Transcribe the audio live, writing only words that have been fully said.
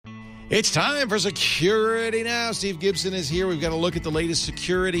It's time for Security Now. Steve Gibson is here. We've got a look at the latest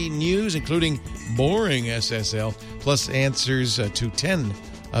security news, including boring SSL, plus answers to 10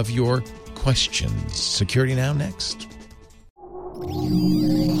 of your questions. Security Now next.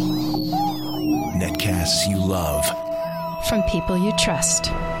 Netcasts you love. From people you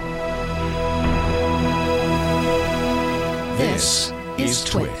trust. This is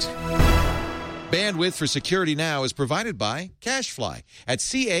Twit. Bandwidth for Security Now is provided by CacheFly at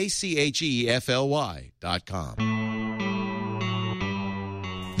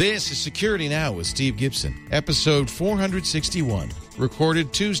CacheFly.com. This is Security Now with Steve Gibson, episode 461,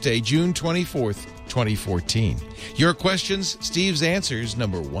 recorded Tuesday, June 24th, 2014. Your questions, Steve's answers,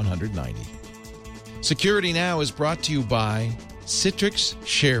 number 190. Security Now is brought to you by Citrix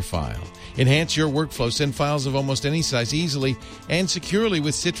ShareFile. Enhance your workflow. Send files of almost any size easily and securely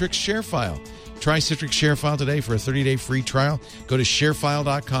with Citrix ShareFile. Try Citrix ShareFile today for a 30-day free trial. Go to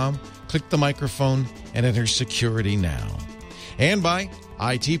sharefile.com, click the microphone, and enter Security Now. And by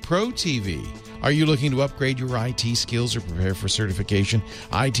IT Pro TV. Are you looking to upgrade your IT skills or prepare for certification?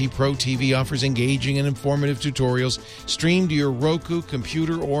 IT Pro TV offers engaging and informative tutorials streamed to your Roku,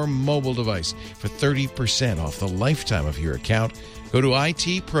 computer, or mobile device for 30% off the lifetime of your account. Go to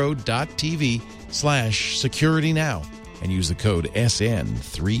itpro.tv/securitynow and use the code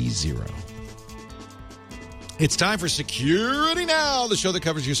SN30. It's time for Security Now, the show that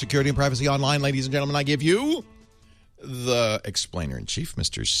covers your security and privacy online. Ladies and gentlemen, I give you the explainer-in-chief,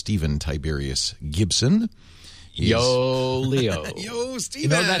 Mr. Stephen Tiberius Gibson. Yo, Leo. Yo,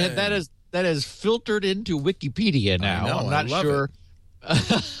 Stephen. You know, that is filtered into Wikipedia now. I know, I'm not sure.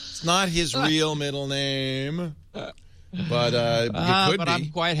 It's not his real middle name, but it could but be. I'm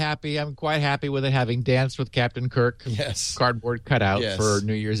quite happy. I'm quite happy with it, having danced with Captain Kirk. Yes. Cardboard cutout for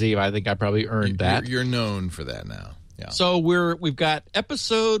New Year's Eve. I think I probably earned that. You're known for that now. Yeah. So we've got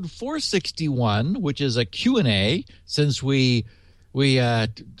episode 461, which is a Q&A, since we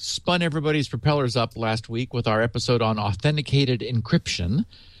spun everybody's propellers up last week with our episode on authenticated encryption,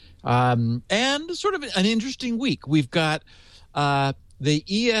 and sort of an interesting week. We've got the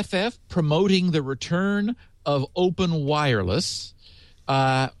EFF promoting the return of Open Wireless,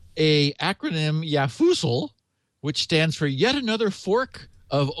 a acronym YAFUSL, which stands for yet another fork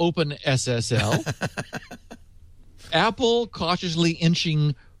of Open SSL. Apple cautiously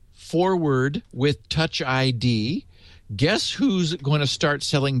inching forward with Touch ID. Guess who's going to start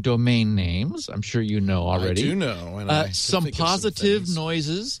selling domain names? I'm sure you know already. I do know. And some positive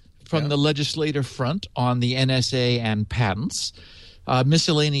noises from the legislative front on the NSA and patents.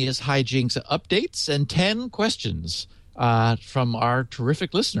 Miscellaneous hijinks updates, and 10 questions from our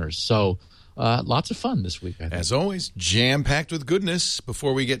terrific listeners. So lots of fun this week, I think. As always, jam-packed with goodness.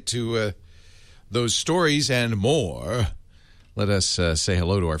 Before we get to those stories and more, let us say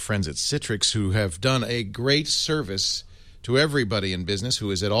hello to our friends at Citrix, who have done a great service to everybody in business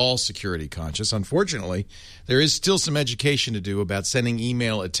who is at all security conscious. Unfortunately, there is still some education to do about sending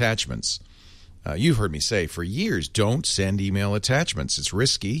email attachments. You've heard me say for years, don't send email attachments. It's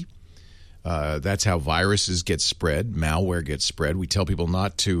risky. That's how viruses get spread, malware gets spread. We tell people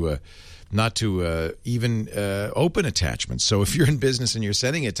not to even open attachments. So if you're in business and you're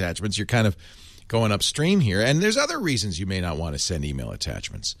sending attachments, you're kind of going upstream here. And there's other reasons you may not want to send email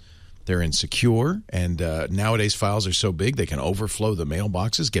attachments. They're insecure, and nowadays files are so big they can overflow the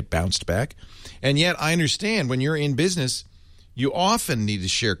mailboxes, get bounced back. And yet I understand when you're in business, you often need to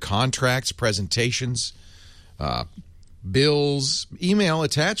share contracts, presentations, bills. Email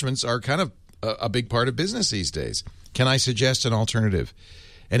attachments are kind of a big part of business these days. Can I suggest an alternative?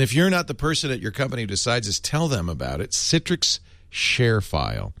 And if you're not the person at your company who decides to tell them about it, Citrix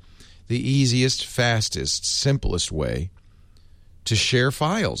ShareFile. The easiest, fastest, simplest way to share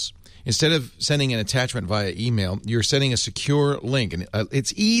files. Instead of sending an attachment via email, you're sending a secure link. And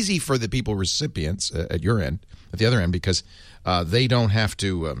it's easy for the people recipients at your end, at the other end, because they don't have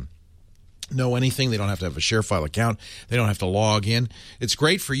to know anything. They don't have to have a ShareFile account. They don't have to log in. It's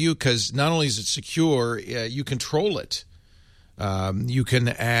great for you because not only is it secure, you control it. You can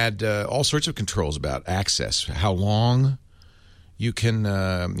add all sorts of controls about access, how long you can,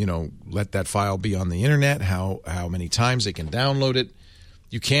 let that file be on the internet, how many times they can download it.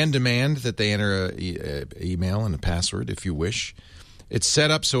 You can demand that they enter an email and a password if you wish. It's set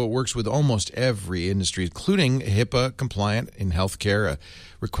up so it works with almost every industry, including HIPAA compliant in healthcare,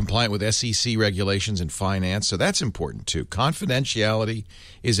 we're compliant with SEC regulations in finance, so that's important too. Confidentiality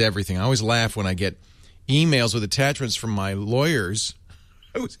is everything. I always laugh when I get emails with attachments from my lawyers,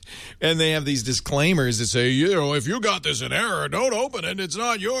 and they have these disclaimers that say, if you got this in error, don't open it. It's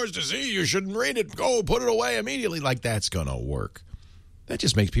not yours to see. You shouldn't read it. Go put it away immediately. Like, that's going to work. That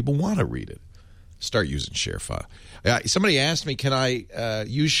just makes people want to read it. Start using ShareFile. Somebody asked me, can I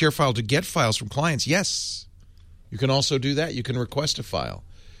use ShareFile to get files from clients? Yes. You can also do that. You can request a file.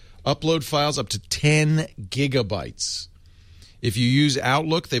 Upload files up to 10 gigabytes. If you use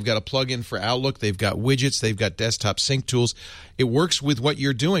Outlook, they've got a plugin for Outlook. They've got widgets. They've got desktop sync tools. It works with what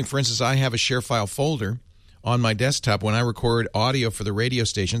you're doing. For instance, I have a ShareFile folder on my desktop. When I record audio for the radio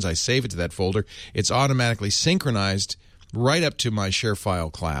stations, I save it to that folder. It's automatically synchronized right up to my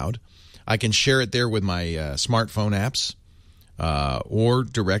ShareFile cloud. I can share it there with my smartphone apps or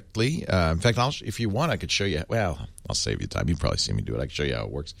directly. In fact, if you want, I could show you. Well, I'll save you time. You've probably seen me do it. I can show you how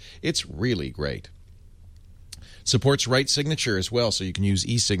it works. It's really great. Supports right signature as well, so you can use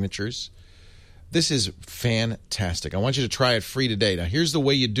e-signatures. This is fantastic. I want you to try it free today. Now, here's the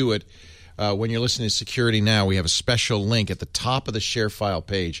way you do it. When you're listening to Security Now, we have a special link at the top of the ShareFile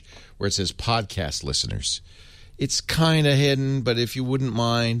page where it says Podcast Listeners. It's kind of hidden, but if you wouldn't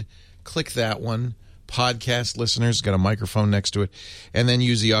mind, click that one. Podcast Listeners, got a microphone next to it, and then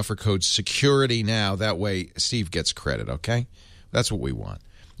use the offer code Security Now. That way, Steve gets credit, okay? That's what we want.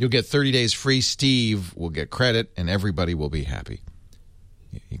 You'll get 30 days free. Steve will get credit, and everybody will be happy,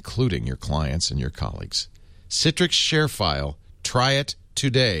 including your clients and your colleagues. Citrix ShareFile. Try it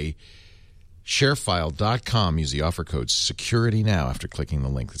today. ShareFile.com. Use the offer code Security Now after clicking the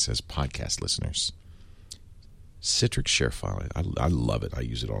link that says Podcast Listeners. Citrix ShareFile. I love it. I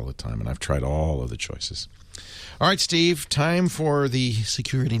use it all the time, and I've tried all of the choices. All right, Steve, time for the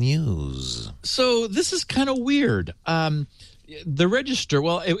security news. So this is kind of weird. The Register,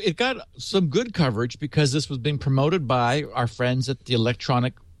 well, it got some good coverage because this was being promoted by our friends at the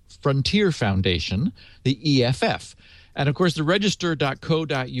Electronic Frontier Foundation, the EFF. And, of course, the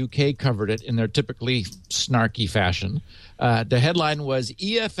register.co.uk covered it in their typically snarky fashion. The headline was,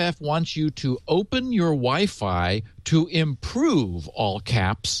 EFF wants you to open your Wi-Fi to improve, all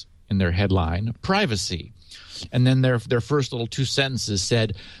caps in their headline, privacy. And then their first little two sentences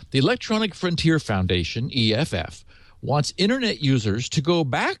said, the Electronic Frontier Foundation, EFF, wants Internet users to go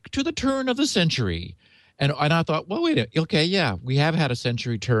back to the turn of the century. And I thought, well, wait a minute. Okay, yeah, we have had a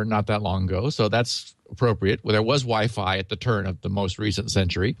century turn not that long ago, so that's appropriate. Well, there was Wi-Fi at the turn of the most recent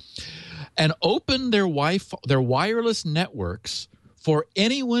century. And open their wireless networks for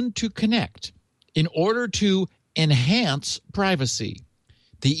anyone to connect in order to enhance privacy.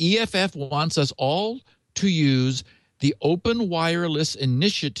 The EFF wants us all to use the Open Wireless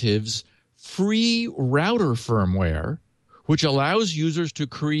Initiative's free router firmware, which allows users to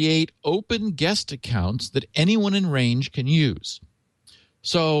create open guest accounts that anyone in range can use.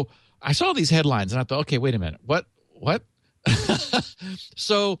 So I saw these headlines and I thought, okay, wait a minute. What?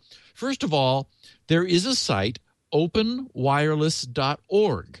 So first of all, there is a site,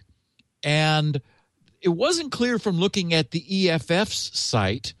 openwireless.org. And it wasn't clear from looking at the EFF's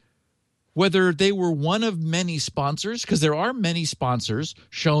site whether they were one of many sponsors, because there are many sponsors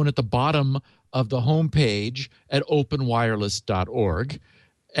shown at the bottom of the homepage at openwireless.org.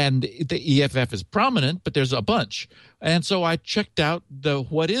 And the EFF is prominent, but there's a bunch. And so I checked out the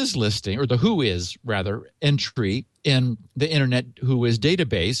what is listing, or the who is, rather, entry in the Internet Who Is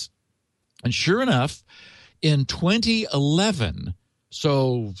database. And sure enough, in 2011,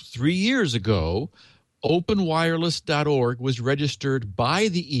 so 3 years ago, openwireless.org was registered by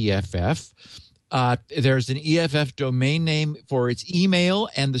the EFF. There's an EFF domain name for its email,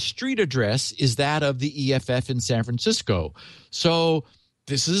 and the street address is that of the EFF in San Francisco. So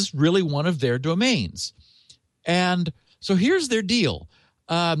this is really one of their domains. And so here's their deal.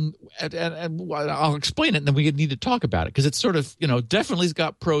 And I'll explain it, and then we need to talk about it because it's sort of, definitely has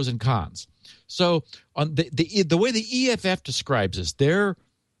got pros and cons. So on the way the EFF describes this,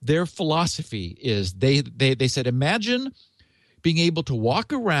 their philosophy is they said, imagine being able to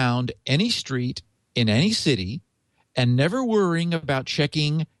walk around any street in any city and never worrying about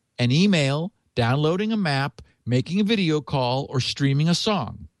checking an email, downloading a map, making a video call, or streaming a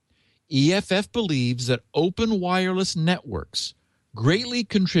song. EFF believes that open wireless networks greatly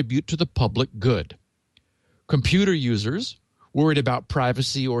contribute to the public good. Computer users, worried about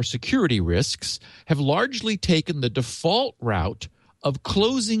privacy or security risks, have largely taken the default route of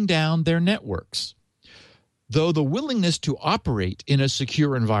closing down their networks. Though the willingness to operate in a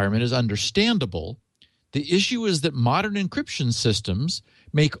secure environment is understandable, the issue is that modern encryption systems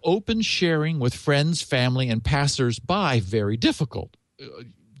make open sharing with friends, family, and passers-by very difficult.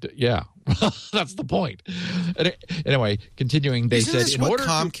 Yeah, that's the point. Anyway, continuing, they Isn't said... this what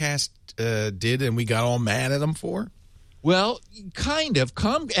Comcast did and we got all mad at them for? Well, kind of.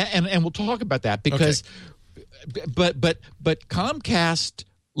 And we'll talk about that because... Okay. But Comcast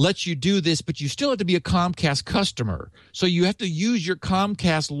lets you do this, but you still have to be a Comcast customer. So you have to use your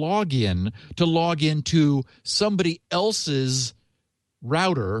Comcast login to log into somebody else's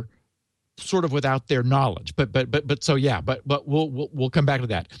router, sort of without their knowledge. But we'll come back to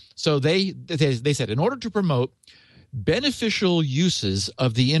that. So they said, in order to promote beneficial uses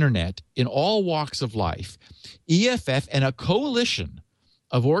of the internet in all walks of life, EFF and a coalition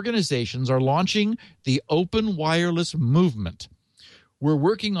of organizations are launching the Open Wireless Movement. We're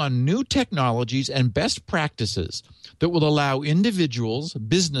working on new technologies and best practices that will allow individuals,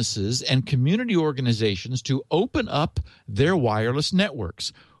 businesses, and community organizations to open up their wireless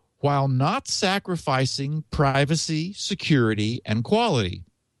networks while not sacrificing privacy, security, and quality.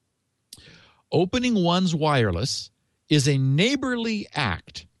 Opening one's wireless is a neighborly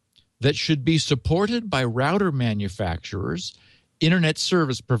act that should be supported by router manufacturers, internet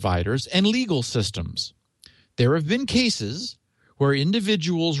service providers, and legal systems. There have been cases where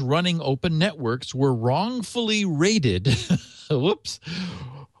individuals running open networks were wrongfully rated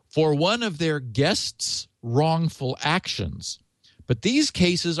for one of their guests' wrongful actions. But these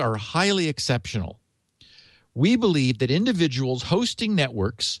cases are highly exceptional. We believe that individuals hosting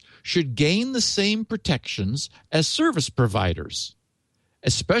networks should gain the same protections as service providers,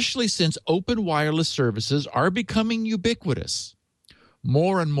 especially since open wireless services are becoming ubiquitous.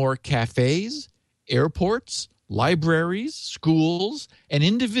 More and more cafes, airports, libraries, schools, and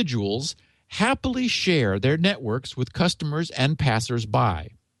individuals happily share their networks with customers and passers-by.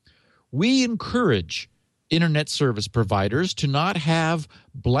 We encourage internet service providers to not have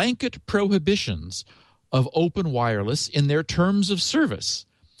blanket prohibitions of open wireless in their terms of service,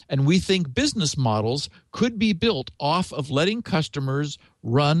 and we think business models could be built off of letting customers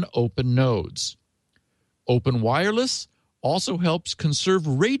run open nodes. Open wireless also helps conserve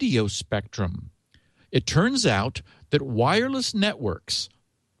radio spectrum. It turns out that wireless networks,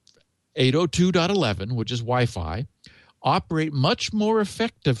 802.11, which is Wi-Fi, operate much more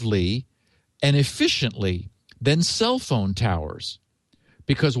effectively and efficiently than cell phone towers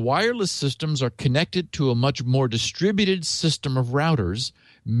because wireless systems are connected to a much more distributed system of routers.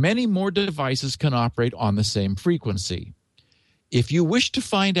 Many more devices can operate on the same frequency. If you wish to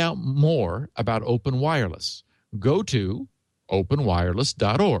find out more about open wireless, go to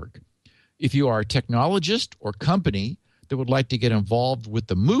openwireless.org. If you are a technologist or company that would like to get involved with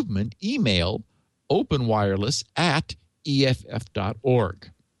the movement, email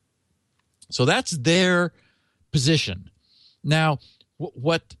openwireless@eff.org. So that's their position. Now,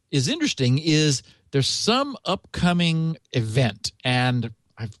 what is interesting is there's some upcoming event, and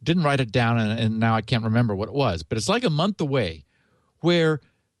I didn't write it down, and now I can't remember what it was, but it's like a month away, where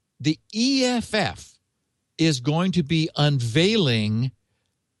the EFF is going to be unveiling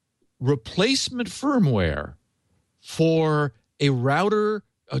replacement firmware for a router,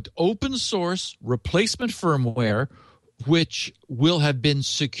 an open source replacement firmware, which will have been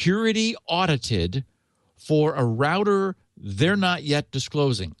security audited for a router they're not yet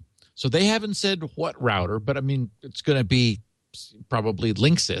disclosing. So they haven't said what router, but I mean, it's going to be probably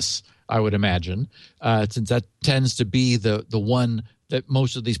Linksys, I would imagine, since that tends to be the one that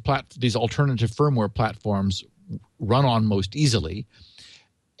most of these alternative firmware platforms run on most easily.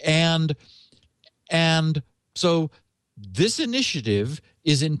 And so this initiative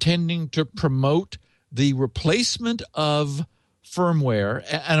is intending to promote the replacement of firmware.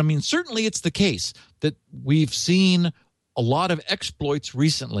 And I mean, certainly it's the case that we've seen a lot of exploits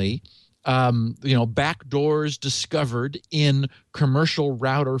recently, backdoors discovered in commercial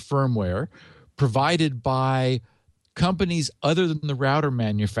router firmware provided by companies other than the router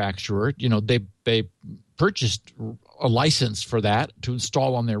manufacturer. They purchased a license for that to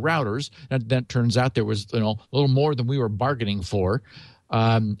install on their routers, and that turns out there was a little more than we were bargaining for.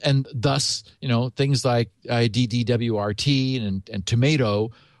 And thus, things like DDWRT and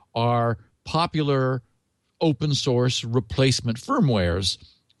Tomato are popular open source replacement firmwares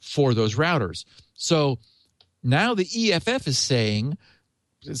for those routers. So now the EFF is saying,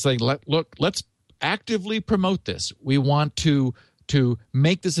 it's like, look, let's actively promote this. We want to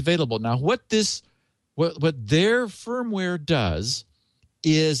make this available. Now, what their firmware does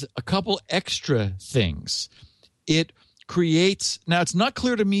is a couple extra things. It creates, now it's not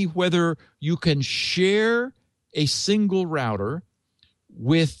clear to me whether you can share a single router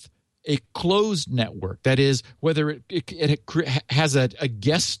with a closed network. That is, whether it has a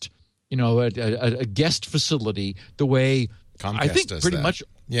guest, a guest facility, the way Comcast I think does pretty that. much.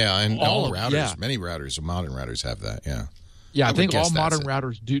 Yeah, and all routers, yeah. Many routers, modern routers have that. Yeah. Yeah, I think guess all modern that's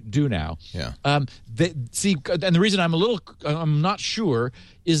routers do now. Yeah. And the reason I'm not sure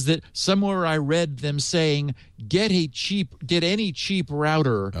is that somewhere I read them saying get any cheap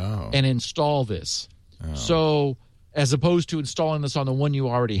router and install this. So as opposed to installing this on the one you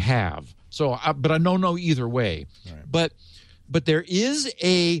already have. So, but I don't know either way. Right. But there is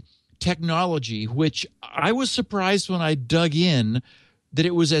a technology which I was surprised when I dug in that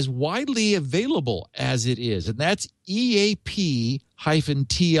it was as widely available as it is, and that's EAP-TLS.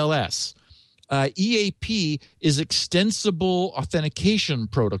 EAP is Extensible Authentication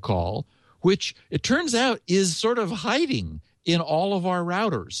Protocol, which it turns out is sort of hiding in all of our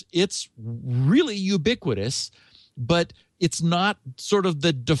routers. It's really ubiquitous, but it's not sort of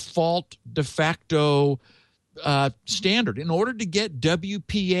the default de facto standard. In order to get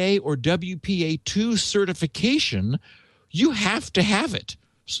WPA or WPA2 certification, you have to have it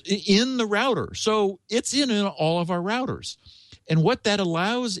in the router. So it's in all of our routers. And what that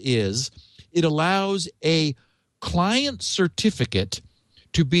allows is it allows a client certificate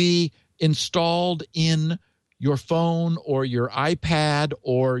to be installed in your phone or your iPad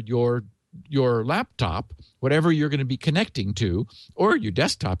or your laptop, whatever you're going to be connecting to, or your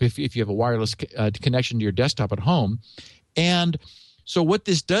desktop if you have a wireless connection to your desktop at home. And so what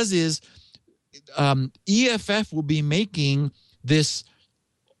this does is EFF will be making this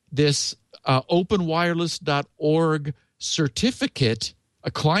openwireless.org certificate,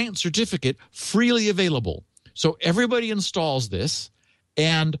 a client certificate, freely available. So everybody installs this,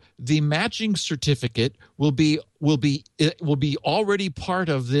 and the matching certificate will be already part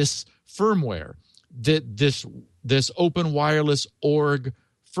of this firmware, this Open Wireless org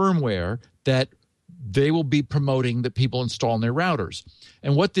firmware that they will be promoting that people install in their routers.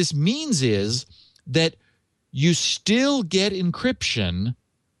 And what this means is that you still get encryption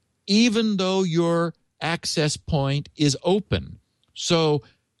even though your access point is open. So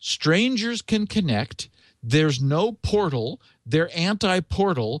strangers can connect. There's no portal. They're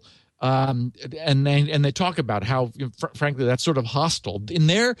anti-portal. And they talk about how, frankly, that's sort of hostile. In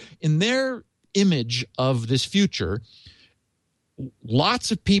their image of this future,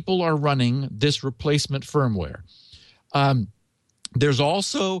 lots of people are running this replacement firmware. There's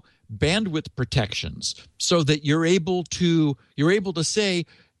also bandwidth protections so that you're able to say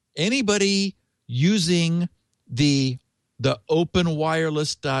anybody using the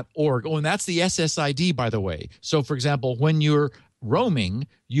openwireless.org. Oh, and that's the SSID, by the way. So, for example, when you're roaming,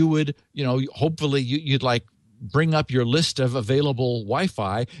 you would, hopefully you'd like bring up your list of available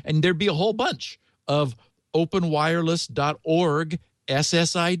Wi-Fi, and there'd be a whole bunch of openwireless.org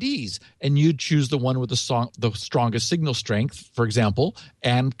SSIDs, and you'd choose the one with the strongest signal strength, for example,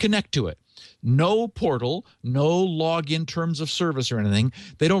 and connect to it. No portal, no login terms of service or anything.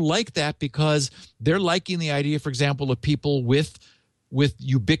 They don't like that because they're liking the idea, for example, of people with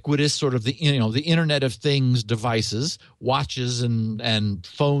ubiquitous sort of the Internet of Things devices, watches and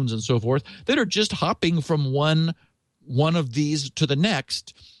phones and so forth, that are just hopping from one of these to the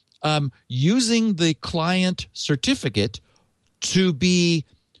next, using the client certificate to be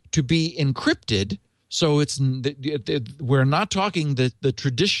encrypted. So we're not talking the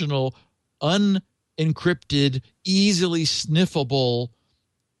traditional unencrypted, easily sniffable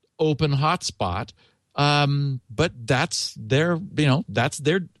open hotspot. But that's their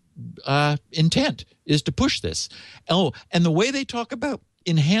intent, is to push this. Oh, and the way they talk about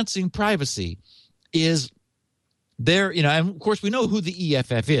enhancing privacy is and of course we know who the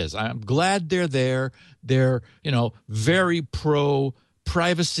EFF is. I'm glad they're there. They're, very pro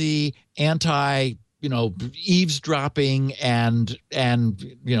privacy, anti, eavesdropping and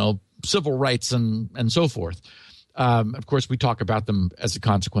civil rights and so forth. Of course, we talk about them as a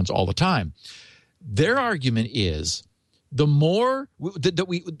consequence all the time. Their argument is their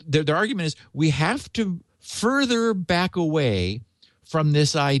argument is we have to further back away from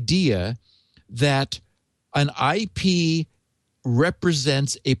this idea that an IP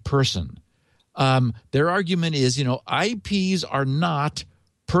represents a person. Their argument is, IPs are not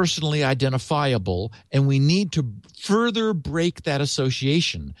personally identifiable, and we need to further break that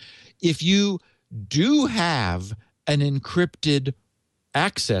association. If you do have an encrypted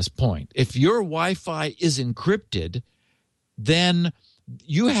access point, if your Wi-Fi is encrypted, then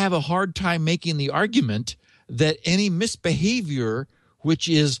you have a hard time making the argument that any misbehavior which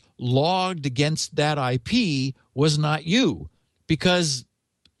is logged against that IP was not you, because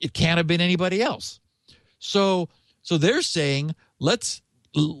it can't have been anybody else. So they're saying let's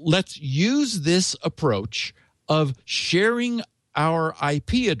use this approach of sharing our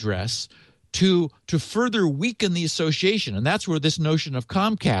IP address to further weaken the association. And that's where this notion of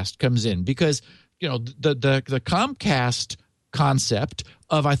Comcast comes in, because the Comcast concept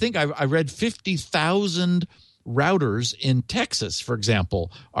of, I think I read 50,000 routers in Texas, for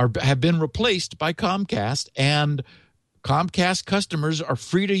example, have been replaced by Comcast, and Comcast customers are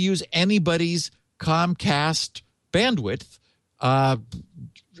free to use anybody's Comcast bandwidth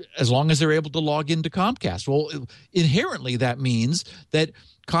as long as they're able to log into Comcast. Well, inherently that means that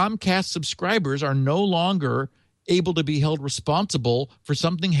Comcast subscribers are no longer able to be held responsible for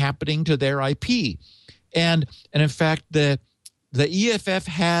something happening to their IP. And in fact, the EFF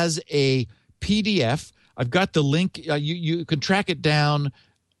has a PDF. I've got the link. You can track it down.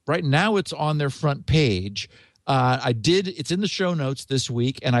 Right now it's on their front page. It's in the show notes this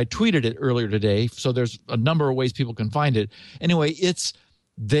week, and I tweeted it earlier today. So there's a number of ways people can find it. Anyway, it's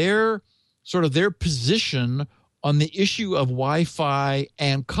their position on the issue of Wi-Fi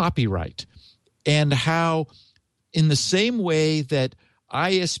and copyright, and how in the same way that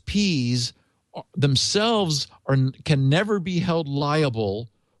ISPs themselves can never be held liable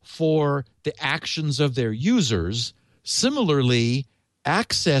for the actions of their users, similarly,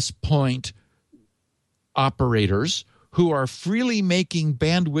 access point operators who are freely making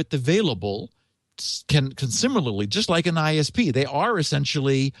bandwidth available can similarly, just like an ISP, they are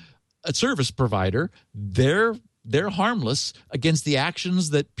essentially a service provider. They're harmless against the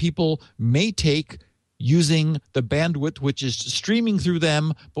actions that people may take using the bandwidth which is streaming through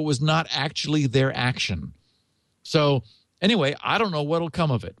them but was not actually their action. So anyway, I don't know what'll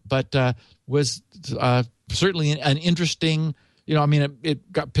come of it, but was certainly an interesting,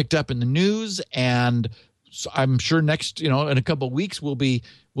 it got picked up in the news, and so I'm sure next, in a couple of weeks we'll be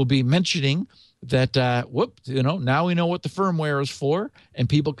mentioning that now we know what the firmware is for, and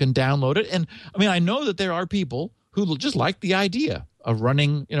people can download it. And I know that there are people who just like the idea of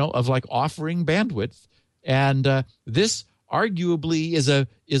running, of like offering bandwidth, and this arguably is a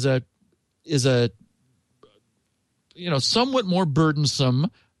somewhat more burdensome,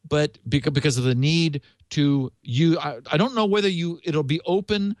 but because of the need to I don't know whether it'll be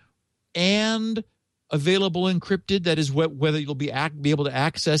open and available encrypted. That is whether you'll be able to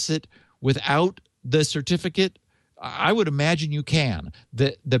access it without the certificate. I would imagine you can.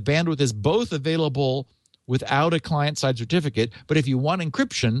 The bandwidth is both available without a client-side certificate, but if you want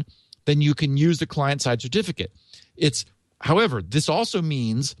encryption, then you can use the client-side certificate. However, this also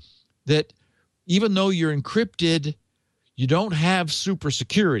means that even though you're encrypted, you don't have super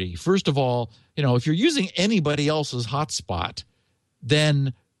security. First of all, if you're using anybody else's hotspot,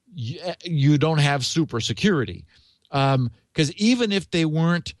 then you don't have super security. Because even if they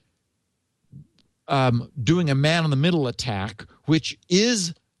weren't doing a man-in-the-middle attack, which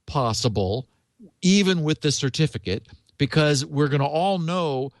is possible even with the certificate, because we're going to all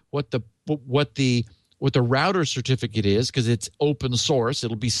know what the router certificate is, because it's open source.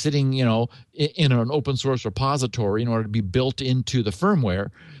 It'll be sitting, in an open source repository in order to be built into the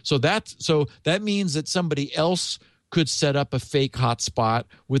firmware. So that means that somebody else could set up a fake hotspot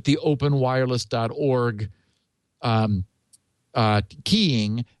with the openwireless.org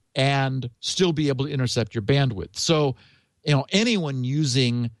keying and still be able to intercept your bandwidth. So, anyone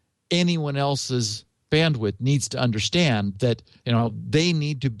using anyone else's bandwidth needs to understand that, they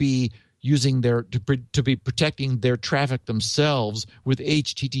need to be using to be protecting their traffic themselves with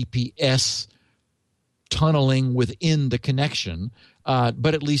HTTPS tunneling within the connection.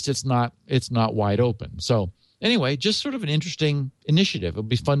 But at least it's not wide open. So anyway, just sort of an interesting initiative. It'll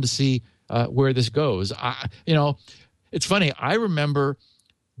be fun to see where this goes. It's funny. I remember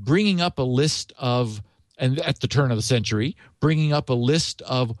bringing up a list of, and at the turn of the century, bringing up a list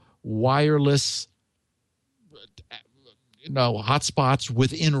of wireless hotspots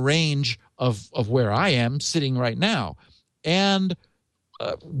within range of where I am sitting right now. And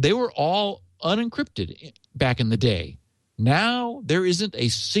they were all unencrypted back in the day. Now there isn't a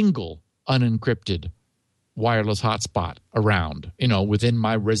single unencrypted wireless hotspot around, within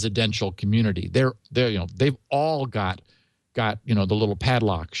my residential community. They've all got the little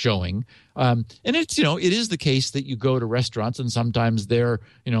padlock showing. And it's, it is the case that you go to restaurants and sometimes they're,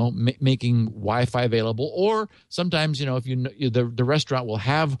 making Wi-Fi available, or sometimes, if the restaurant will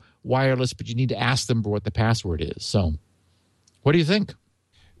have wireless, but you need to ask them for what the password is. So what do you think?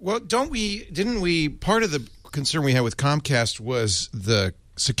 Well, didn't we, part of the concern we had with Comcast was the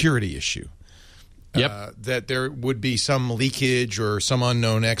security issue. Yep. That there would be some leakage or some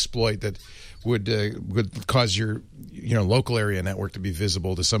unknown exploit that would cause your local area network to be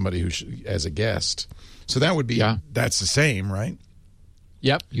visible to somebody as a guest. So that would be that's the same, right?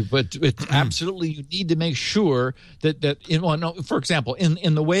 Yep. But it's absolutely, you need to make sure that for example,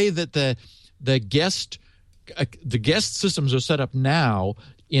 in the way that the guest systems are set up now,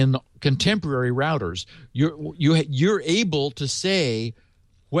 in contemporary routers. You're able to say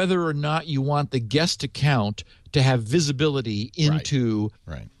whether or not you want the guest account to have visibility into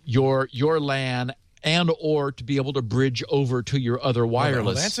your LAN and or to be able to bridge over to your other wireless.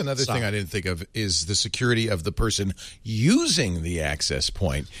 Well, that's another thing I didn't think of is the security of the person using the access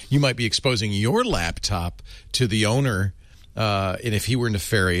point. You might be exposing your laptop to the owner, and if he were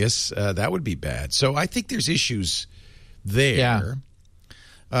nefarious, that would be bad. So I think there's issues there.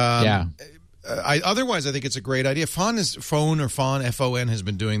 Otherwise, I think it's a great idea. FON, F-O-N, has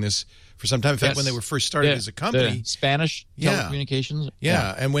been doing this for some time. In fact, when they were first started as a company. The Spanish telecommunications.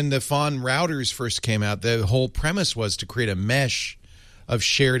 Yeah, and when the FON routers first came out, the whole premise was to create a mesh of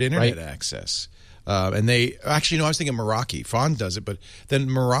shared internet access. And they actually, no, I was thinking Meraki. FON does it, but then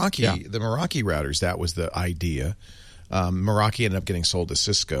Meraki, the Meraki routers, that was the idea. Meraki ended up getting sold to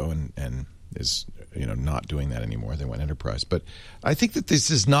Cisco and is not doing that anymore. They went enterprise. But I think that this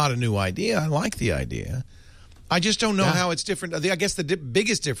is not a new idea. I like the idea. I just don't know how it's different. I guess the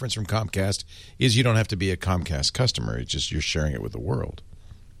biggest difference from Comcast is you don't have to be a Comcast customer. It's just you're sharing it with the world.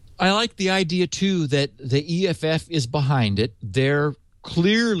 I like the idea, too, that the EFF is behind it. They're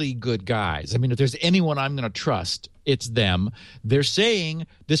clearly good guys. I mean, if there's anyone I'm going to trust, it's them. They're saying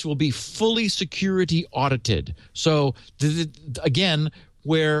this will be fully security audited. So, again,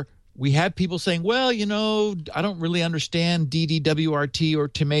 where we have people saying, well, I don't really understand DDWRT or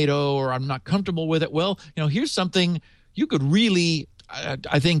Tomato, or I'm not comfortable with it. Well, here's something you could really,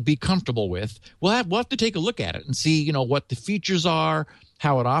 I think, be comfortable with. We'll have to take a look at it and see, what the features are,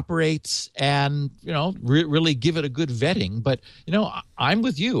 how it operates, and, really give it a good vetting. But, I'm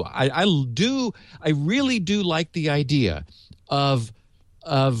with you. I really do like the idea of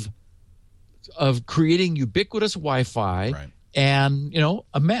creating ubiquitous Wi-Fi. Right. And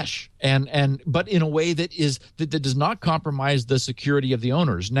a mesh, but in a way that does not compromise the security of the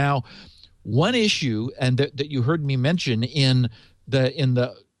owners. Now, one issue, and that you heard me mention in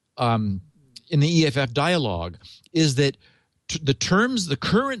the EFF dialogue, is that the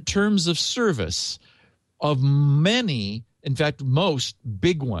current terms of service of many, in fact, most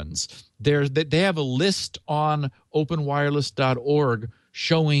big ones, they have a list on openwireless.org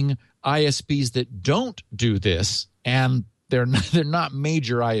showing ISPs that don't do this, and they're not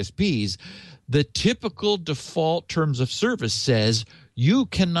major ISPs. The typical default terms of service says you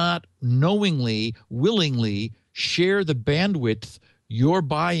cannot knowingly, willingly share the bandwidth you're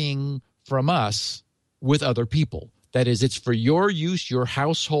buying from us with other people. That is, it's for your use, your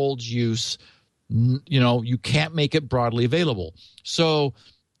household's use. You can't make it broadly available. So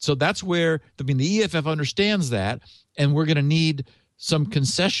that's where the EFF understands that, and we're going to need some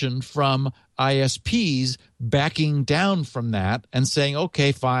concession from ISPs backing down from that and saying,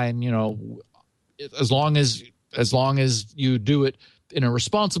 okay, fine, as long as you do it in a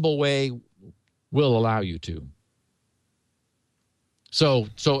responsible way, we'll allow you to. So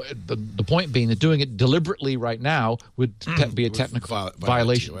the point being that doing it deliberately right now would be a technical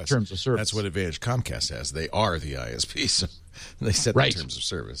violation of terms of service. That's what advantage Comcast has. They are the ISP, so they set the terms of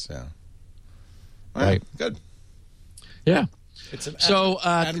service. Yeah. All right. Good. Yeah. It's an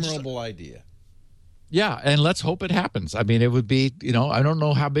admirable idea. Yeah, and let's hope it happens. I mein, it would be, I don't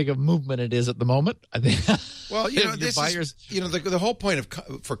know how big of a movement it is at the moment. I think. Well, the whole point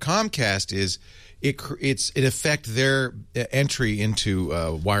for Comcast is it affect their entry into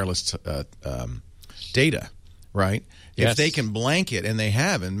wireless data, right? If they can blanket, and they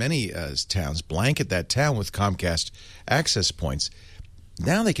have in many towns, blanket that town with Comcast access points,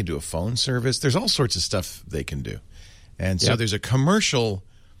 now they can do a phone service. There's all sorts of stuff they can do. And so there's a commercial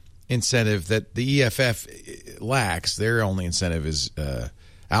incentive that the EFF lacks. Their only incentive is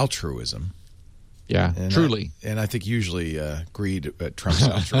altruism. Yeah, and truly. I think usually greed trumps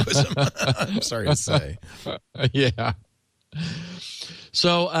altruism. I'm sorry to say. Yeah.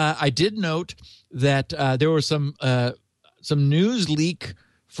 So I did note that there was some news leak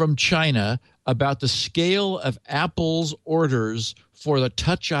from China about the scale of Apple's orders for the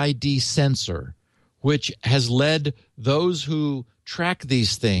Touch ID sensor, which has led those who track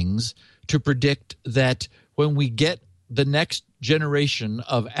these things to predict that when we get the next generation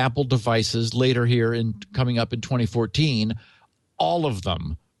of Apple devices later here coming up in 2014, all of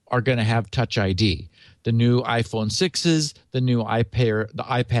them are going to have Touch ID. The new iPhone 6s, the new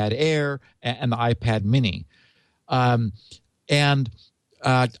iPad Air, and the iPad Mini. And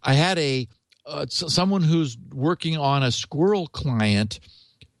I had someone who's working on a Squirrel client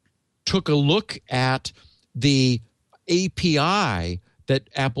took a look at the API that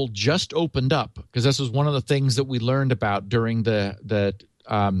Apple just opened up, because this was one of the things that we learned about during the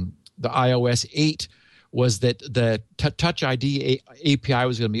iOS 8 was that the Touch ID API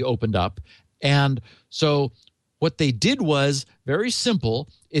was going to be opened up. And so what they did was very simple.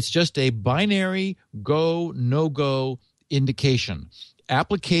 It's just a binary go, no-go indication.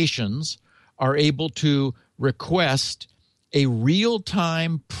 Applications are able to request a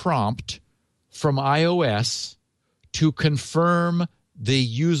real-time prompt from iOS to confirm the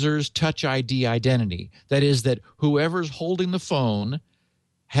user's Touch ID identity. That is, that whoever's holding the phone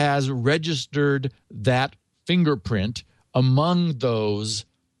has registered that fingerprint among those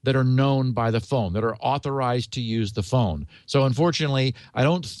that are known by the phone, that are authorized to use the phone. So unfortunately, I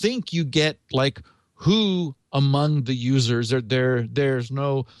don't think you get like who among the users. There's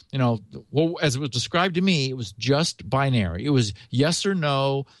no, well, as it was described to me, it was just binary. It was yes or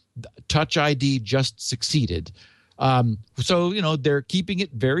no, Touch ID just succeeded. So, they're keeping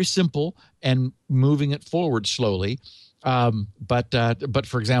it very simple and moving it forward slowly. But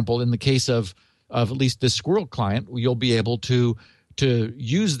for example, in the case of at least this Squirrel client, you'll be able to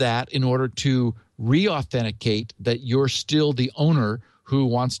use that in order to re-authenticate that you're still the owner who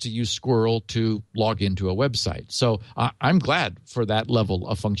wants to use Squirrel to log into a website. So I'm glad for that level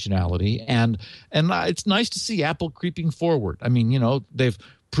of functionality, and it's nice to see Apple creeping forward. I mean, they've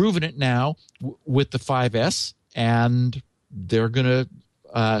proven it now with the 5S, and they're going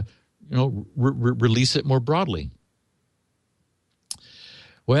to release it more broadly.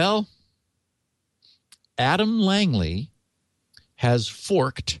 Well, Adam Langley has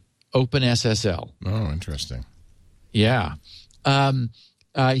forked OpenSSL. Oh, interesting. Yeah.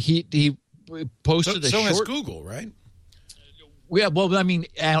 He posted a short... So has Google, right? Yeah, well, I mean,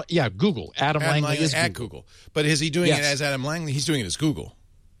 Google. Adam Langley is at Google. But is he doing it as Adam Langley? He's doing it as Google.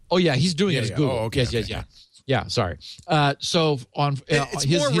 Oh, yeah, he's doing it as Google. Oh, okay, yes. Yeah, sorry. So on it's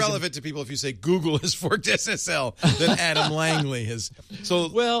more relevant to people if you say Google has forked SSL than Adam Langley has. So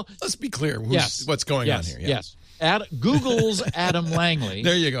let's be clear what's going on here. Yes. Google's Adam Langley.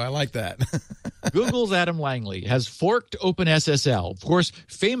 There you go. I like that. Google's Adam Langley has forked OpenSSL. Of course,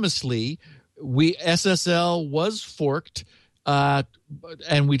 famously, SSL was forked,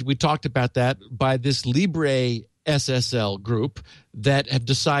 and we talked about that by this Libre SSL group that have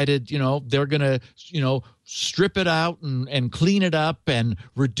decided, they're going to, strip it out and clean it up and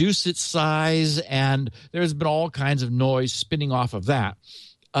reduce its size. And there's been all kinds of noise spinning off of that.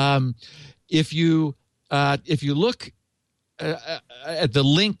 If you look at the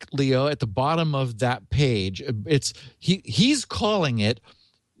link, Leo, at the bottom of that page, he's calling it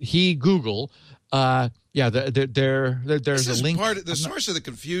Google. There's a link. The source of the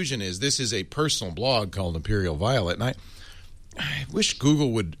confusion is this is a personal blog called Imperial Violet, and I wish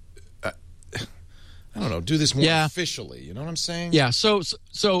Google would, do this more officially. You know what I'm saying? Yeah. So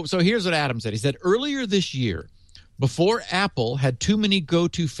here's what Adam said. He said earlier this year, before Apple had too many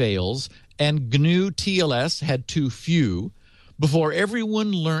go-to fails and GNU TLS had too few, before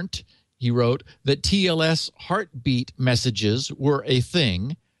everyone learnt, he wrote, that TLS heartbeat messages were a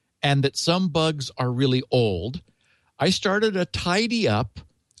thing, and that some bugs are really old, I started a tidy up.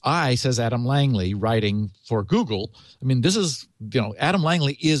 Says Adam Langley, writing for Google. I mean, this is, Adam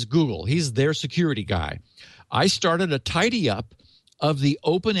Langley is Google. He's their security guy. I started a tidy up of the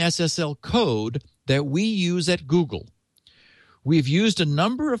OpenSSL code that we use at Google. We've used a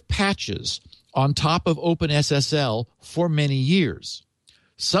number of patches on top of OpenSSL for many years.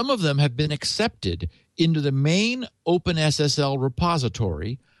 Some of them have been accepted into the main OpenSSL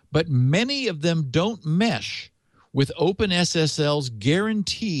repository, but many of them don't mesh with OpenSSL's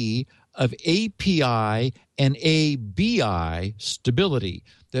guarantee of API and ABI stability.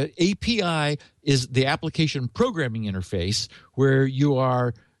 The API is the application programming interface, where you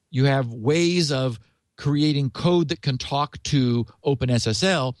have ways of creating code that can talk to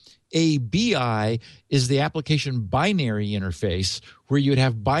OpenSSL. ABI is the application binary interface, where you'd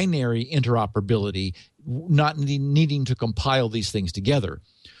have binary interoperability, not needing to compile these things together.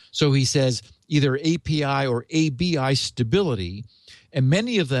 So he says either API or ABI stability, and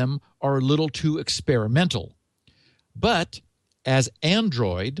many of them are a little too experimental. But as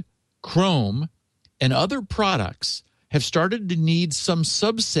Android, Chrome, and other products have started to need some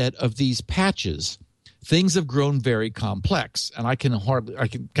subset of these patches, things have grown very complex, and I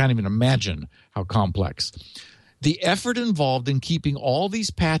can't even imagine how complex. The effort involved in keeping all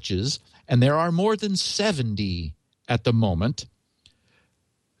these patches, and there are more than 70 at the moment,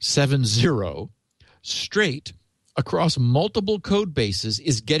 70, straight across multiple code bases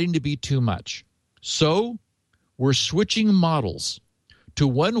is getting to be too much. So we're switching models to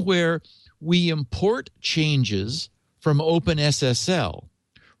one where we import changes from OpenSSL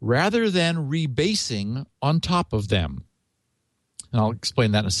rather than rebasing on top of them. and I'll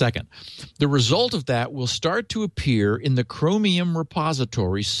explain that in a second. The result of that will start to appear in the Chromium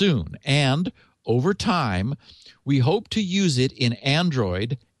repository soon, and over time, we hope to use it in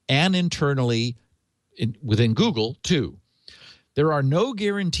Android and internally within Google too. There are no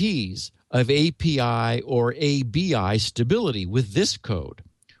guarantees of API or ABI stability with this code.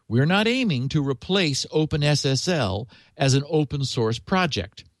 We're not aiming to replace OpenSSL as an open source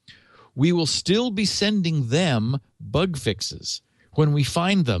project. We will still be sending them bug fixes when we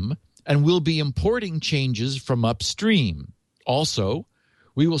find them, and we'll be importing changes from upstream. Also,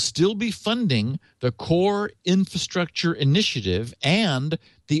 we will still be funding the Core Infrastructure Initiative and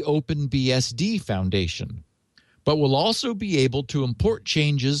the OpenBSD Foundation. But we'll also be able to import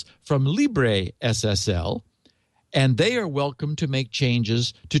changes from LibreSSL, and they are welcome to take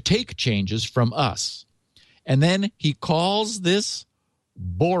changes from us. And then he calls this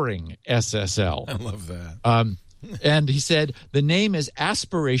boring SSL. I love that. And he said the name is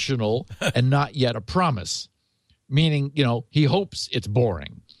aspirational and not yet a promise, meaning, he hopes it's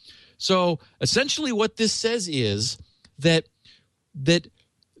boring. So essentially what this says is that they've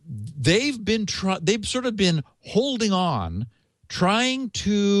sort of been holding on, trying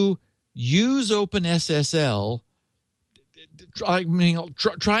to use OpenSSL,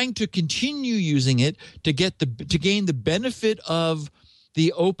 trying to continue using it to gain the benefit of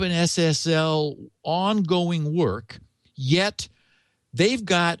the OpenSSL ongoing work, yet they've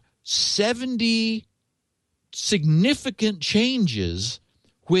got 70 significant changes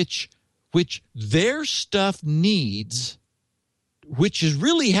which their stuff needs, which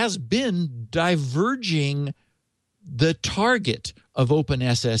really has been diverging the target of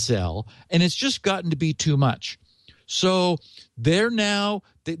OpenSSL, and it's just gotten to be too much. So they've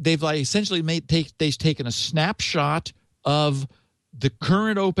essentially they've taken a snapshot of the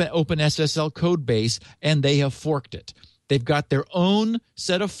current OpenSSL code base, and they have forked it. They've got their own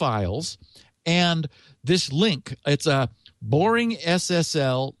set of files, and this link, it's a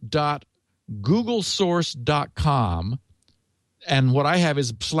boringssl.googlesource.com, and what I have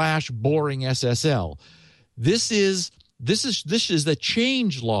is /boringssl. This is the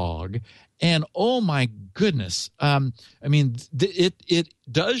change log, and oh my goodness, it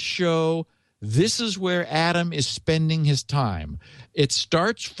does show this is where Adam is spending his time. It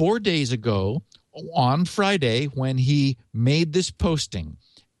starts 4 days ago on Friday when he made this posting,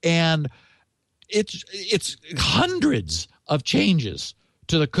 and it's hundreds of changes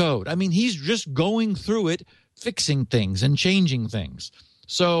to the code. I mean, he's just going through it, fixing things and changing things.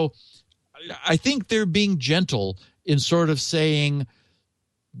 So I think they're being gentle in sort of saying,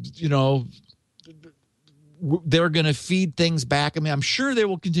 they're going to feed things back. I mean, I'm sure there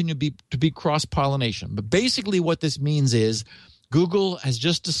will continue to be cross-pollination. But basically what this means is Google has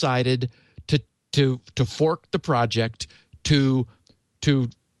just decided to fork the project, to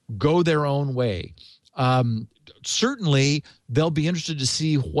go their own way. Certainly, they'll be interested to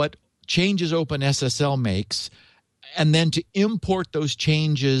see what changes OpenSSL makes, and then to import those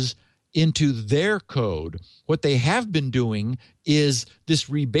changes into their code. What they have been doing is this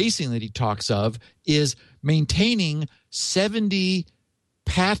rebasing that he talks of is maintaining 70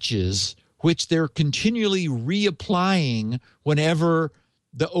 patches, which they're continually reapplying whenever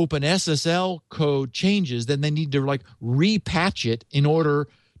the OpenSSL code changes. Then they need to repatch it in order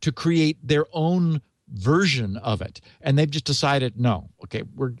to create their own version of it. And they've just decided, no, okay,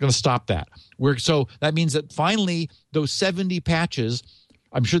 we're going to stop that. So that means that finally those 70 patches,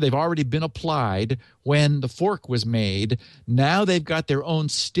 I'm sure they've already been applied when the fork was made. Now they've got their own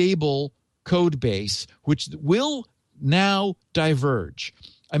stable code base, which will now diverge.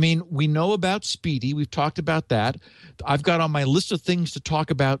 I mean, we know about Speedy. We've talked about that. I've got on my list of things to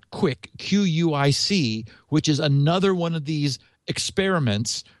talk about Quick, QUIC, which is another one of these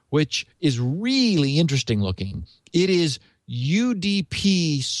experiments, which is really interesting looking. It is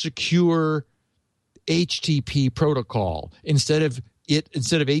UDP secure HTTP protocol instead of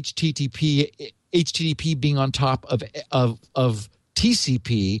HTTP being on top of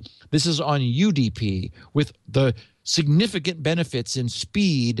TCP. This is on UDP with the significant benefits in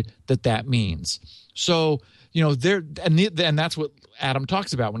speed that means. So, and that's what Adam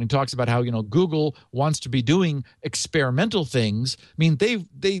talks about when he talks about how, Google wants to be doing experimental things. I mean,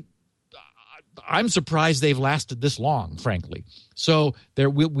 I'm surprised they've lasted this long, frankly. So the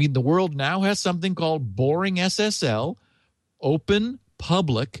world now has something called Boring SSL, open,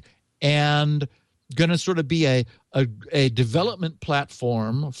 public, and going to sort of be a development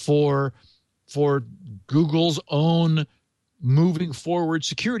platform for Google's own moving forward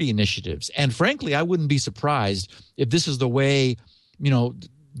security initiatives. And frankly, I wouldn't be surprised if this is the way,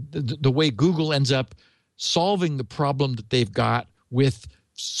 the way Google ends up solving the problem that they've got with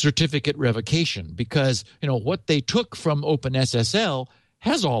certificate revocation, because what they took from OpenSSL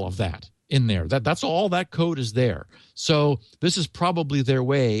has all of that in there. That's all that code is there. So this is probably their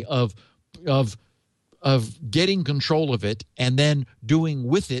way of getting control of it and then doing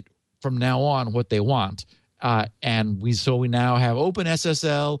with it from now on what they want. And we now have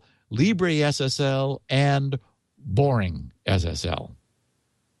OpenSSL, LibreSSL, and boring SSL.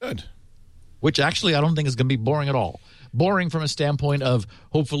 Good. Which actually I don't think is going to be boring at all. Boring from a standpoint of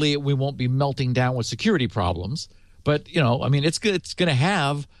hopefully we won't be melting down with security problems. But it's going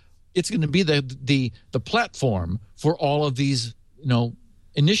to be the platform for all of these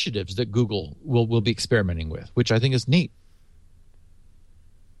initiatives that Google will be experimenting with, which I think is neat.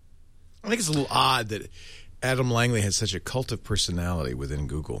 I think it's a little odd that Adam Langley has such a cult of personality within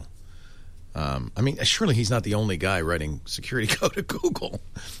Google. Surely he's not the only guy writing security code at Google.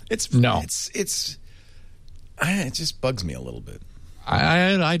 It just bugs me a little bit.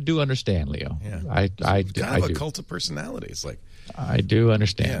 I do understand, Leo. Yeah, I kind of do. A cult of personality. It's like I do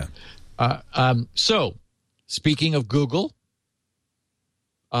understand. Yeah. So, speaking of Google,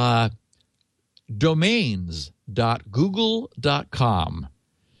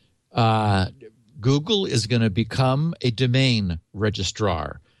 domains.google.com. Google is going to become a domain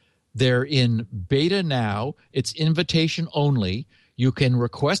registrar. They're in beta now. It's invitation only. You can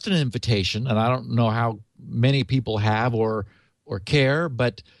request an invitation, and I don't know how many people have or care,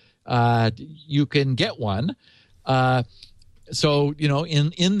 but you can get one. So,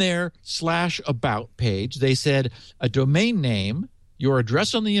 in their /about page, they said a domain name, your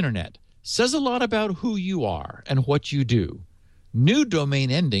address on the internet, says a lot about who you are and what you do. New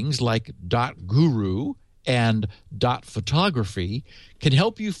domain endings like .guru and .photography can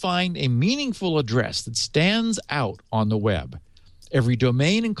help you find a meaningful address that stands out on the web. Every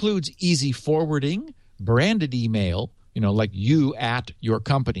domain includes easy forwarding, branded email, like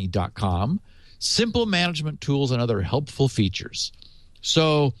you@yourcompany.com, simple management tools, and other helpful features.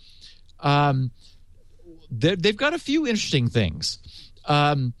 So they've got a few interesting things.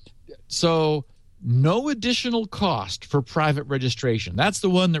 So no additional cost for private registration. That's the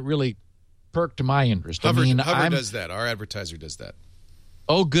one that really perked my interest. Hover does that. Our advertiser does that.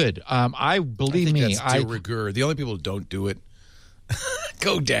 Oh, good. I think that's de rigueur. The only people who don't do it,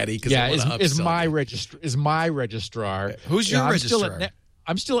 GoDaddy, because is my registrar. Who's your registrar?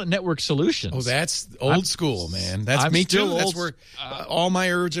 I'm still at Network Solutions. Oh, that's old school, man. That's me too. That's where all my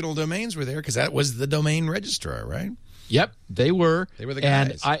original domains were there, because that was the domain registrar, right? Yep, they were. They were the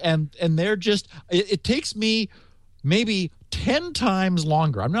guys. And they're just. It takes me maybe 10 times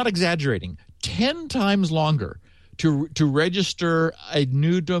longer. I'm not exaggerating. 10 times longer to register a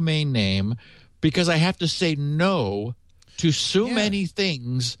new domain name, because I have to say no to so many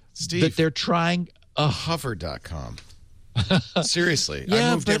things, Steve, that they're trying. Hover.com. Seriously,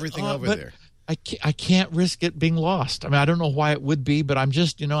 I moved everything over there. I can't risk it being lost. I don't know why it would be, but I'm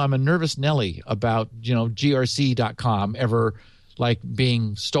just, I'm a nervous Nelly about, grc.com ever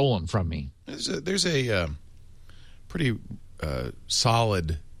being stolen from me. There's a pretty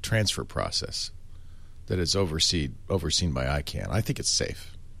solid transfer process that is overseen by ICANN. I think it's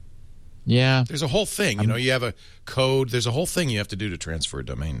safe. Yeah. There's a whole thing, you have a code. There's a whole thing you have to do to transfer a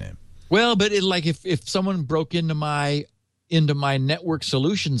domain name. Well, but if someone broke into my Network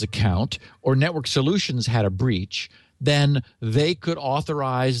Solutions account, or Network Solutions had a breach, then they could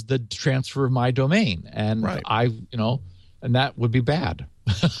authorize the transfer of my domain, and right. And that would be bad.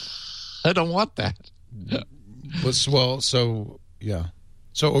 I don't want that. Yeah.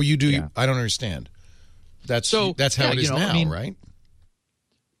 So, you do? Yeah. I don't understand. That's how it is now, right?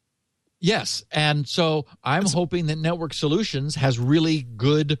 Yes, and so I'm hoping that Network Solutions has really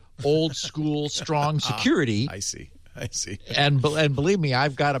good, old school, strong security. I see. And believe me,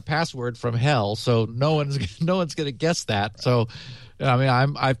 I've got a password from hell, so no one's going to guess that. So,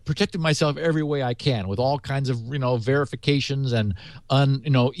 I've protected myself every way I can with all kinds of verifications and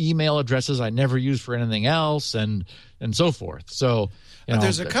email addresses I never use for anything else, and so forth. So,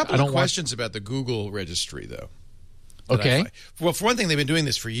 there's a couple of questions about the Google registry, though. Okay. Well, for one thing, they've been doing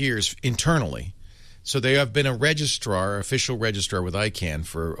this for years internally. So they have been official registrar with ICANN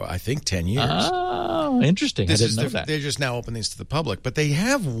for, I think, 10 years. Oh, interesting. I didn't know that. They're just now opening this to the public. But they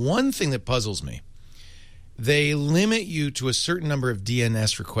have one thing that puzzles me. They limit you to a certain number of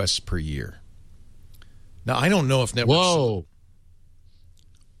DNS requests per year. Now, I don't know if networks... Whoa.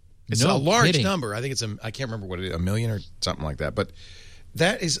 It's a large number. I think I can't remember what it is, 1 million or something like that. But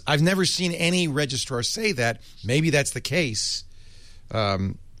that is, I've never seen any registrar say that. Maybe that's the case.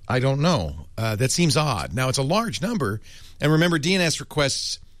 I don't know. That seems odd. Now, it's a large number. And remember, DNS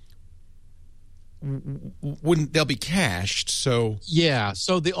requests they'll be cached. So yeah.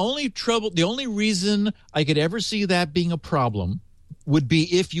 So the only reason I could ever see that being a problem would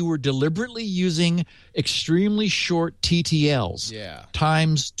be if you were deliberately using extremely short TTLs,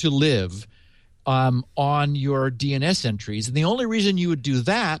 times to live, on your DNS entries. And the only reason you would do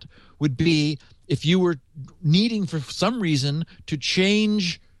that would be if you were needing for some reason to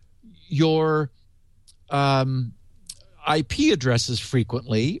change your IP addresses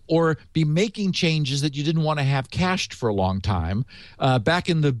frequently, or be making changes that you didn't want to have cached for a long time. Back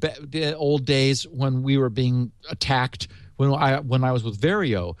in the old days when we were being attacked, when I was with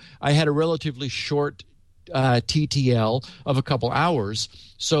Vario, I had a relatively short TTL of a couple hours,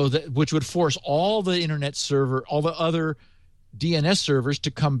 which would force all the all the other DNS servers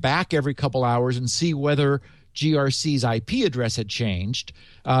to come back every couple hours and see whether GRC's IP address had changed.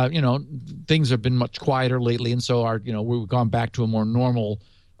 Things have been much quieter lately, and so we've gone back to a more normal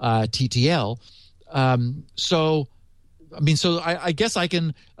TTL. I guess I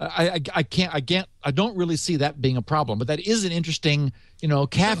don't really see that being a problem, but that is an interesting,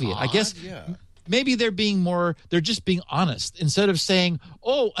 caveat. I guess maybe they're just being honest. Instead of saying,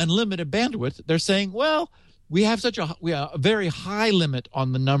 oh, unlimited bandwidth, they're saying, well, we have a very high limit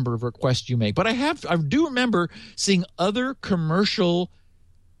on the number of requests you make. But I do remember seeing other commercial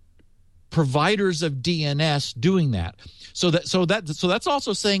providers of DNS doing that. So that's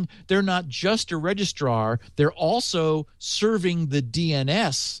also saying they're not just a registrar; they're also serving the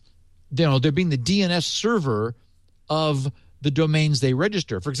DNS. They're being the DNS server of the domains they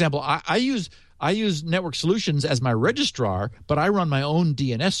register. For example, I use Network Solutions as my registrar, but I run my own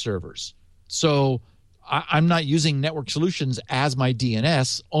DNS servers. So I'm not using Network Solutions as my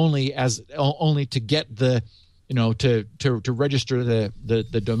DNS only to get the to register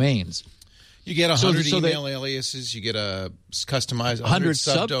the domains. You get 100 email aliases. You get a customized 100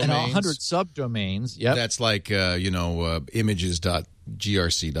 subdomains. And 100 subdomains. Yep. That's like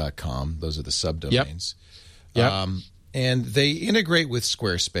images.grc.com. Those are the subdomains. Yep. And they integrate with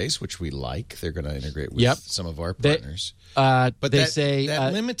Squarespace, which we like. They're going to integrate with some of our partners. But they say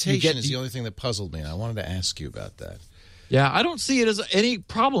that limitation is the only thing that puzzled me, and I wanted to ask you about that. Yeah, I don't see it as any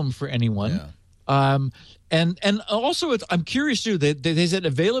problem for anyone. Yeah. And also, I'm curious too. They said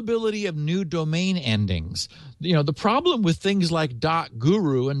availability of new domain endings. The problem with things like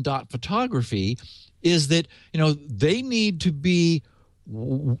 .guru and .photography is that they need to be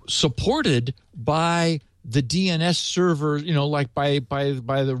supported by the DNS server, like by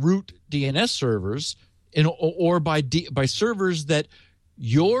the root DNS servers, or by servers that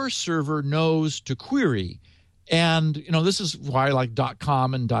your server knows to query. And this is why like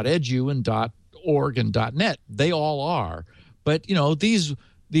 .com and .edu and .org and .net, they all are. But these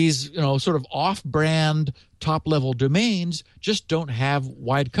sort of off-brand top-level domains just don't have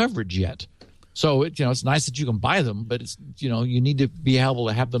wide coverage yet. So it's nice that you can buy them, but it's you need to be able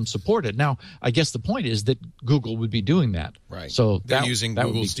to have them supported. Now, I guess the point is that Google would be doing that, right? So they're using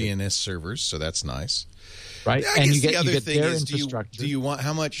Google's DNS servers, so that's nice, right? I guess the other thing is, do you want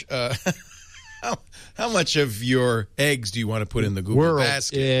how much? How much of your eggs do you want to put in the Google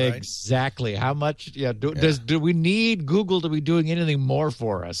basket? Exactly. Right? How much? Yeah. Do we need Google to be doing anything more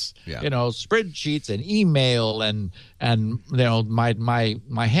for us? Yeah. Spreadsheets and email and my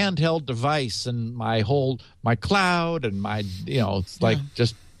handheld device and my cloud and my it's like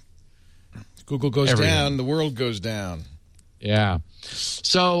just Google goes everything. Down, the world goes down. Yeah.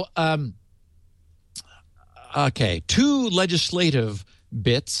 So okay, 2 legislative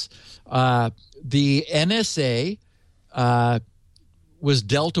bits. The NSA was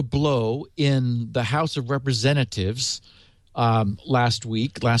dealt a blow in the House of Representatives last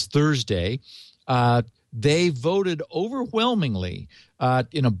Thursday. They voted overwhelmingly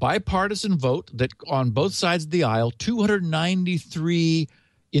in a bipartisan vote that on both sides of the aisle, 293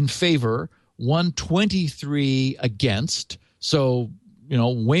 in favor, 123 against. So,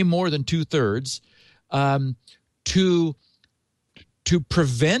 way more than 2/3 to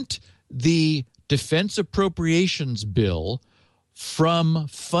prevent the Defense Appropriations Bill from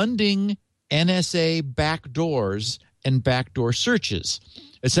funding NSA backdoors and backdoor searches.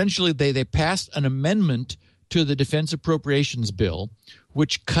 Essentially, they passed an amendment to the Defense Appropriations Bill,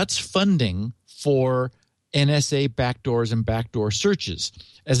 which cuts funding for NSA backdoors and backdoor searches.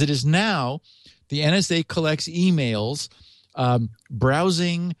 As it is now, the NSA collects emails,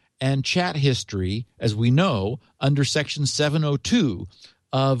 browsing, and chat history, as we know, under Section 702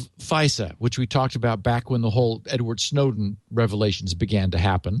 of FISA, which we talked about back when the whole Edward Snowden revelations began to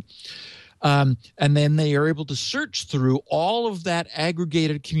happen. And then they are able to search through all of that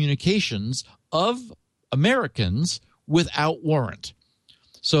aggregated communications of Americans without warrant.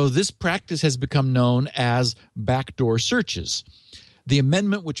 So this practice has become known as backdoor searches. The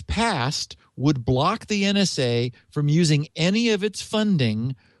amendment which passed would block the NSA from using any of its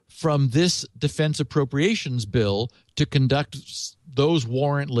funding from this defense appropriations bill to conduct those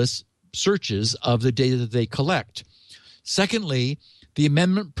warrantless searches of the data that they collect. Secondly, the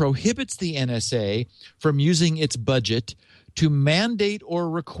amendment prohibits the NSA from using its budget to mandate or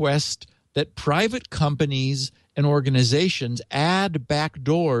request that private companies and organizations add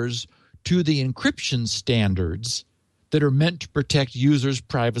backdoors to the encryption standards that are meant to protect users'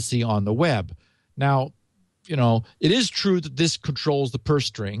 privacy on the web. Now, it is true that this controls the purse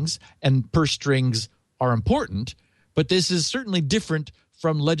strings, and purse strings are important, but this is certainly different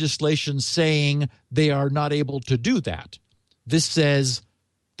from legislation saying they are not able to do that. This says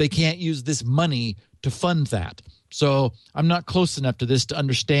they can't use this money to fund that. So I'm not close enough to this to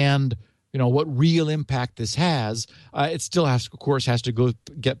understand what real impact this has. It still has to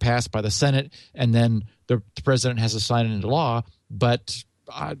get passed by the Senate, and then the president has to sign it into law. But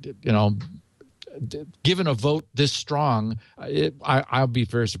given a vote this strong, I'll be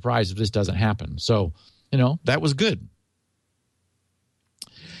very surprised if this doesn't happen. So that was good,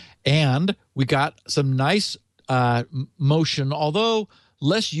 and we got some nice motion, although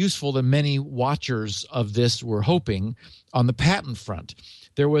less useful than many watchers of this were hoping, on the patent front.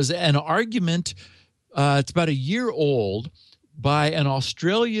 There was an argument, it's about a year old, by an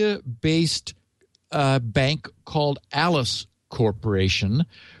Australia-based bank called Alice Corporation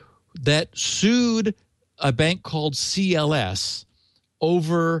that sued a bank called CLS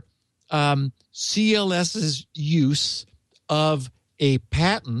over CLS's use of a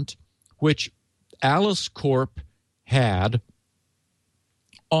patent which Alice Corp had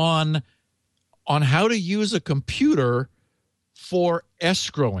on how to use a computer for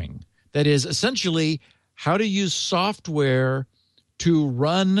escrowing. That is essentially how to use software to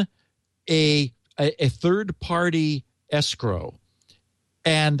run a third-party escrow.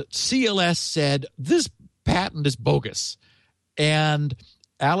 And CLS said, this patent is bogus. And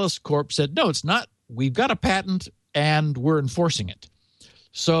Alice Corp said, no, it's not. We've got a patent and we're enforcing it.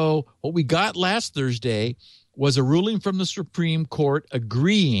 So what we got last Thursday was a ruling from the Supreme Court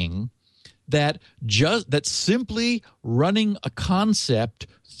agreeing that simply running a concept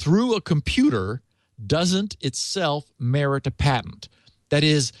through a computer doesn't itself merit a patent. That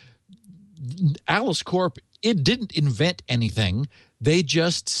is, Alice Corp, it didn't invent anything. They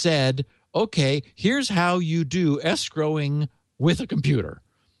just said, okay, here's how you do escrowing with a computer.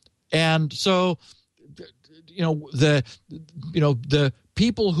 And so, the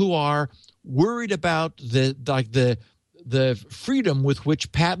people who are worried about the freedom with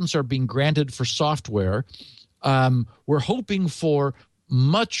which patents are being granted for software, we're hoping for a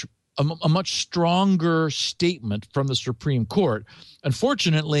much stronger statement from the Supreme Court.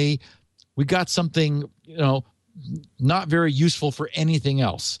 Unfortunately, we got something not very useful for anything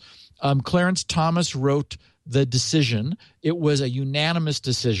else. Clarence Thomas wrote the decision. It was a unanimous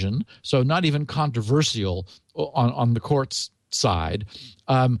decision, so not even controversial on the court's side.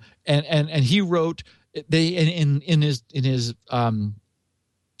 And he wrote in his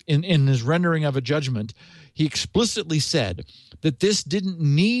rendering of a judgment, he explicitly said that this didn't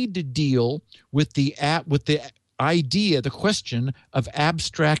need to deal with the question of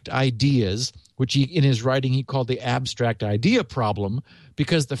abstract ideas, which in his writing he called the abstract idea problem,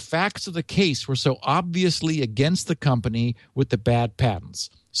 because the facts of the case were so obviously against the company with the bad patents.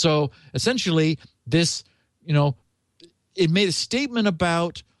 So essentially, this, it made a statement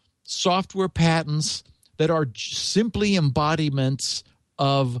about software patents that are simply embodiments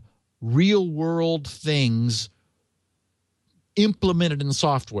of real-world things implemented in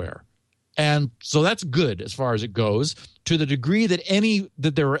software. And so that's good as far as it goes. To the degree that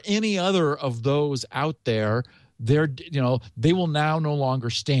there are any other of those out there, they will now no longer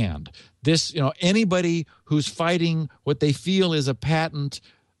stand. This, anybody who's fighting what they feel is a patent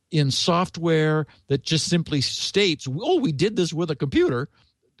in software that just simply states, "Oh, we did this with a computer,"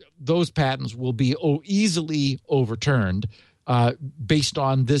 those patents will be easily overturned based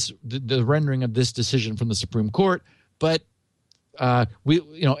on the rendering of this decision from the Supreme Court. But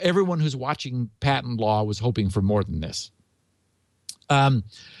everyone who's watching patent law was hoping for more than this. And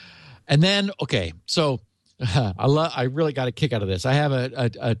then, okay, so I really got a kick out of this. I have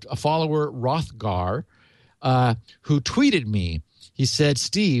a follower, Rothgar, who tweeted me. He said,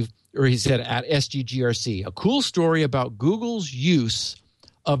 he said at SGGRC, a cool story about Google's use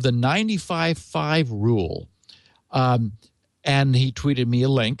of the 95.5 rule. And he tweeted me a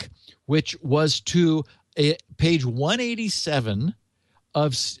link, which was to page 187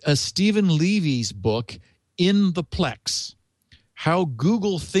 of Stephen Levy's book, In the Plex, how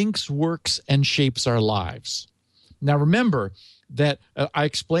Google thinks, works, and shapes our lives. Now, remember that I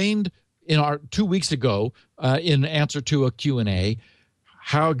explained in our 2 weeks ago in answer to a Q&A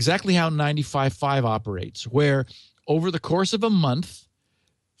exactly how 95.5 operates, where over the course of a month,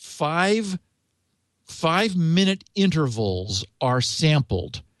 5-minute intervals are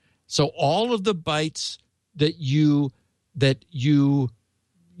sampled. So all of the bytes that you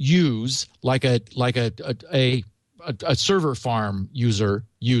use, like a server farm user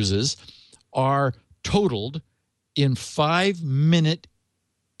uses, are totaled in 5-minute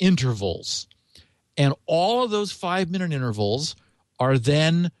intervals, and all of those 5-minute intervals are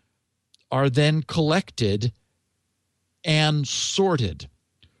then collected and sorted.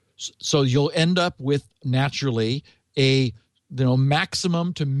 So you'll end up with naturally a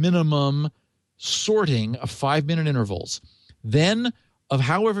maximum to minimum sorting of 5-minute intervals. Then, of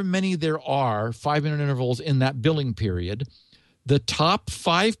however many there are 5-minute intervals in that billing period, the top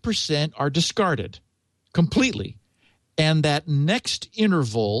 5% are discarded completely. And that next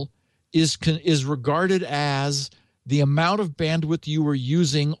interval is regarded as the amount of bandwidth you were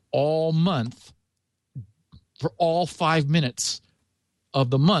using all month for all 5 minutes of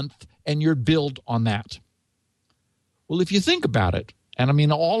the month, and you're billed on that. Well, if you think about it, and I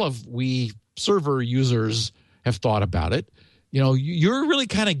mean all of we server users have thought about it, you're really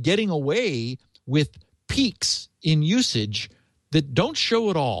kind of getting away with peaks in usage that don't show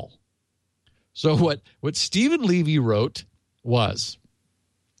at all. So what Stephen Levy wrote was,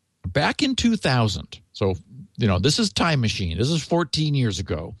 back in 2000, so this is time machine, this is 14 years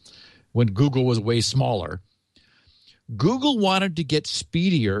ago when Google was way smaller, Google wanted to get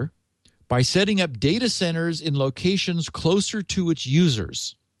speedier by setting up data centers in locations closer to its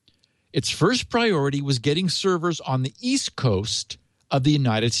users. Its first priority was getting servers on the East Coast of the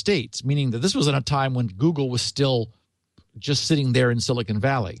United States, meaning that this was in a time when Google was still just sitting there in Silicon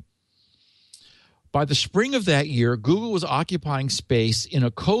Valley. By the spring of that year, Google was occupying space in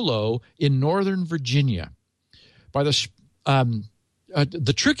a colo in Northern Virginia. By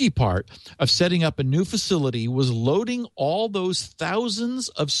the tricky part of setting up a new facility was loading all those thousands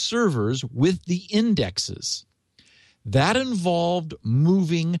of servers with the indexes. That involved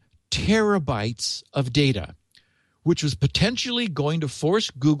moving terabytes of data, which was potentially going to force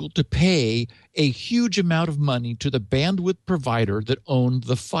Google to pay a huge amount of money to the bandwidth provider that owned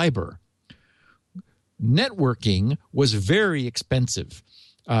the fiber. Networking was very expensive,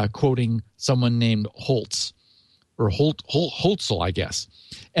 quoting someone named Holtz, or Holtzel, I guess.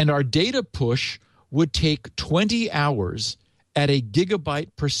 And our data push would take 20 hours at a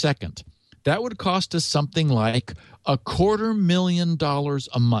gigabyte per second. That would cost us something like $250,000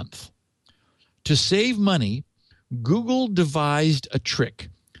 a month. To save money, Google devised a trick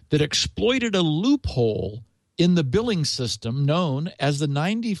that exploited a loophole in the billing system known as the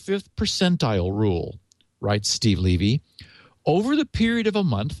 95th percentile rule, writes Steve Levy. Over the period of a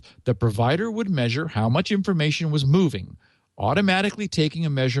month, the provider would measure how much information was moving, automatically taking a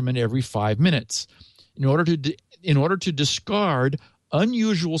measurement every 5 minutes. In order to discard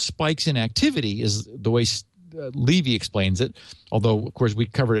unusual spikes in activity, is the way Levy explains it, although, of course, we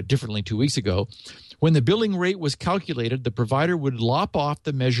covered it differently 2 weeks ago. When the billing rate was calculated, the provider would lop off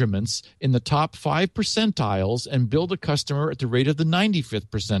the measurements in the top 5 percentiles and bill the customer at the rate of the 95th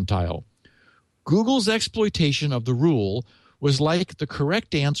percentile. Google's exploitation of the rule was like the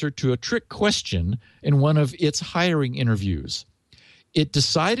correct answer to a trick question in one of its hiring interviews. It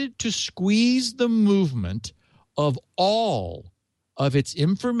decided to squeeze the movement of all of its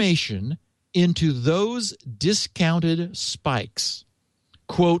information into those discounted spikes.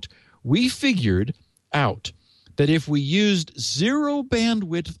 Quote, we figured out that if we used zero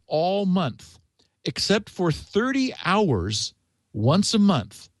bandwidth all month, except for 30 hours once a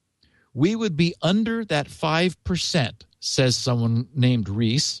month, we would be under that 5%, says someone named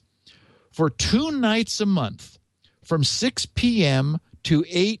Reese. For 2 nights a month, from 6 p.m. to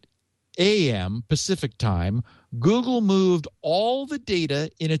 8 a.m. Pacific time, Google moved all the data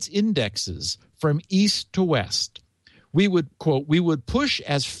in its indexes from east to west. We would, quote, we would push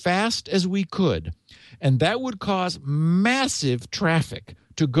as fast as we could, and that would cause massive traffic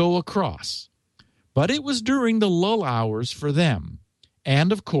to go across. But it was during the lull hours for them.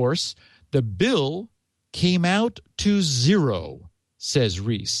 And, of course, the bill came out to zero, says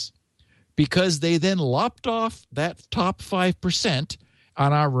Reese, because they then lopped off that top 5%,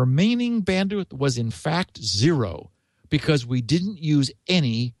 and our remaining bandwidth was in fact zero because we didn't use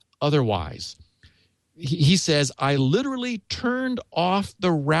any otherwise. He says, I literally turned off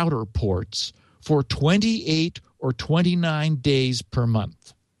the router ports for 28 or 29 days per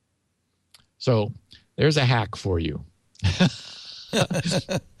month. So there's a hack for you.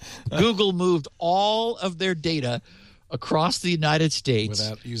 Google moved all of their data across the United States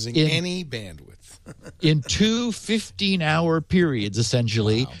without using any bandwidth. In two 15-hour periods,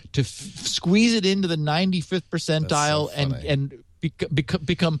 essentially, to squeeze it into the 95th percentile and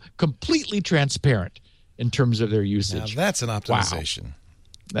become completely transparent in terms of their usage. Now that's an optimization. Wow.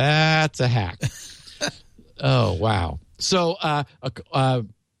 That's a hack. Oh, wow. So a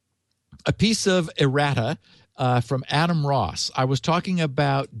piece of errata from Adam Ross. I was talking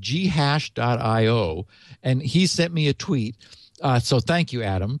about ghash.io, and he sent me a tweet. So thank you,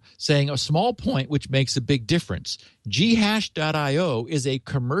 Adam, saying a small point which makes a big difference. Ghash.io is a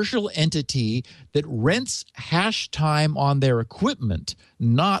commercial entity that rents hash time on their equipment,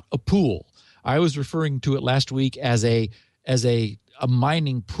 not a pool. I was referring to it last week as a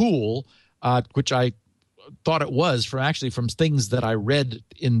mining pool, which I thought it was from things that I read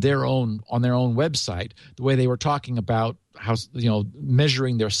on their own website, the way they were talking about how,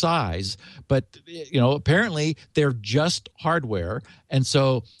 measuring their size. But, apparently they're just hardware. And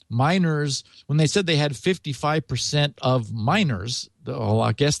so miners, when they said they had 55% of miners, well,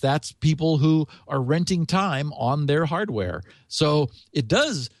 I guess that's people who are renting time on their hardware. So it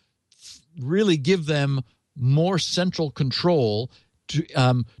does really give them more central control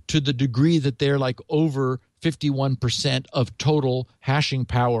to the degree that they're like over 51% of total hashing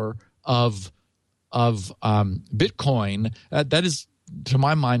power of Bitcoin. That is, to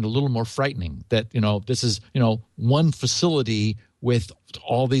my mind, a little more frightening. That this is one facility with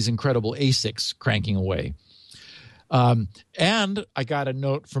all these incredible ASICs cranking away. And I got a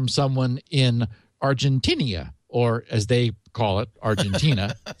note from someone in Argentina, or as they call it,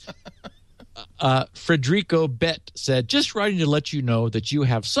 Argentina. Federico Bet said, just writing to let you know that you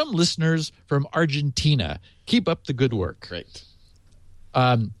have some listeners from Argentina. Keep up the good work. Great.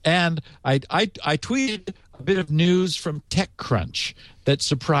 And I tweeted a bit of news from TechCrunch that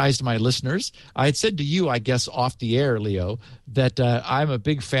surprised my listeners. I had said to you, I guess, off the air, Leo, that I'm a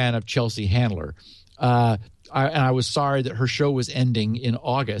big fan of Chelsea Handler. And I was sorry that her show was ending in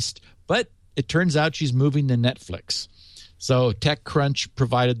August, but it turns out she's moving to Netflix. So TechCrunch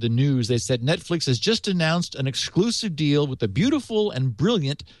provided the news. They said Netflix has just announced an exclusive deal with the beautiful and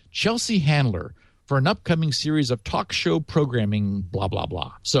brilliant Chelsea Handler for an upcoming series of talk show programming, blah, blah,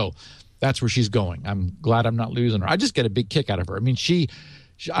 blah. So that's where she's going. I'm glad I'm not losing her. I just get a big kick out of her. I mean,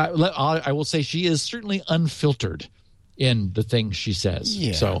 I will say she is certainly unfiltered in the things she says.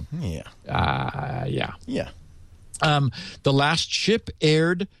 Yeah. So, yeah. The Last Ship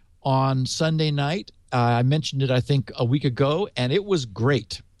aired on Sunday night. I mentioned it, I think, a week ago, and it was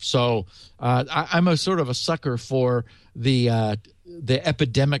great. So I'm a sort of a sucker for the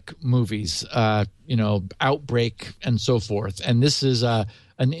epidemic movies, Outbreak and so forth. And this is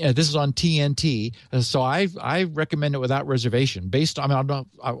this is on TNT, so I recommend it without reservation. Based on,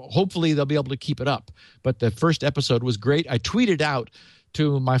 hopefully they'll be able to keep it up. But the first episode was great. I tweeted out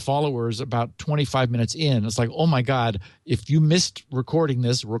to my followers about 25 minutes in. It's like, oh my God, if you missed recording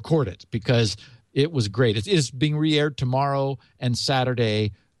this, record it, because it was great. It is being re-aired tomorrow and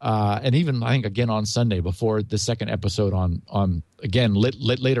Saturday, and even I think again on Sunday before the second episode on again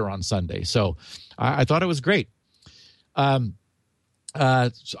later on Sunday. So I thought it was great. I'm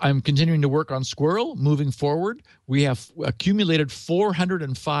continuing to work on Squirrel moving forward. We have accumulated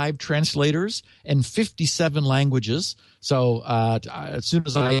 405 translators and 57 languages. So as soon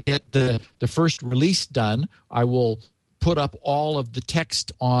as I get the first release done, I will put up all of the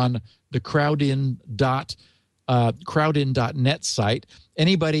text on the crowdin.net site.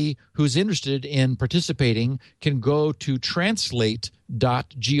 Anybody who's interested in participating can go to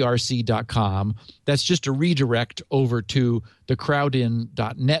translate.grc.com. That's just a redirect over to the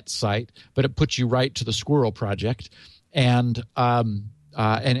crowdin.net site, but it puts you right to the Squirrel Project, and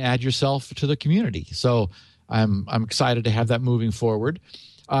add yourself to the community. So I'm excited to have that moving forward.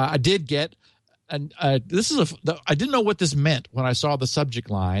 I did get. And I didn't know what this meant when I saw the subject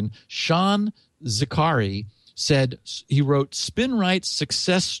line. Sean Zakari said, he wrote, SpinRight's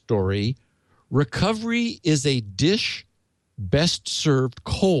success story, recovery is a dish best served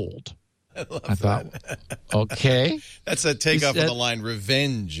cold. I thought, okay. That's a takeoff of the line,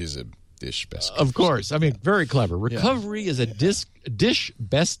 revenge is a dish best. Of course. I mean, very clever. Recovery is a dish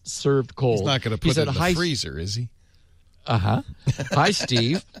best served cold. He's not going to put it in the freezer, is he? Uh-huh. Hi,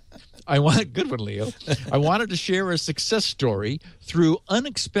 Steve. Good one, Leo. I wanted to share a success story through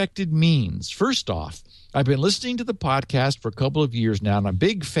unexpected means. First off, I've been listening to the podcast for a couple of years now, and I'm a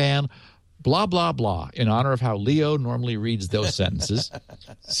big fan, blah, blah, blah, in honor of how Leo normally reads those sentences.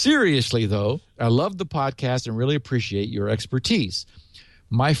 Seriously, though, I love the podcast and really appreciate your expertise.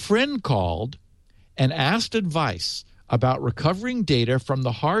 My friend called and asked advice about recovering data from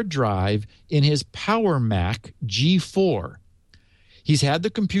the hard drive in his Power Mac G4. He's had the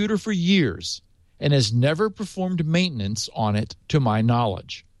computer for years and has never performed maintenance on it to my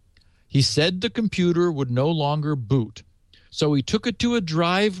knowledge. He said the computer would no longer boot, so he took it to a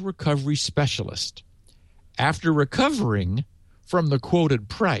drive recovery specialist. After recovering from the quoted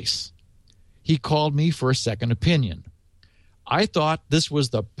price, he called me for a second opinion. I thought this was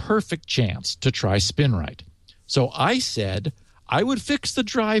the perfect chance to try SpinRite. So I said I would fix the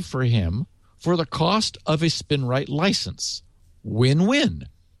drive for him for the cost of a SpinRite license. Win-win.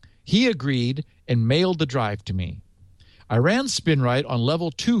 He agreed and mailed the drive to me. I ran SpinRite on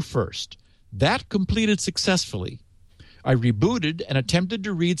level 2 first. That completed successfully. I rebooted and attempted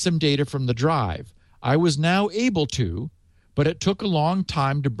to read some data from the drive. I was now able to, but it took a long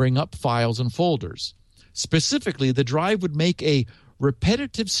time to bring up files and folders. Specifically, the drive would make a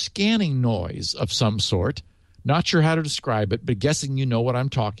repetitive scanning noise of some sort. Not sure how to describe it, but guessing you know what I'm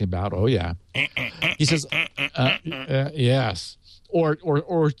talking about. Oh, yeah. He says, yes.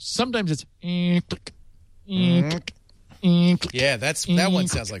 Or sometimes it's... Yeah, that one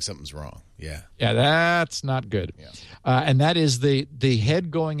sounds like something's wrong. Yeah. Yeah, that's not good. Yeah. And that is the head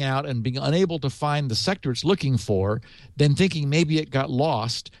going out and being unable to find the sector it's looking for, then thinking maybe it got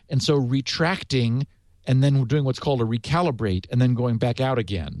lost, and so retracting and then doing what's called a recalibrate and then going back out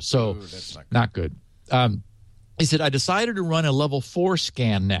again. So that's not good. He said, I decided to run a level 4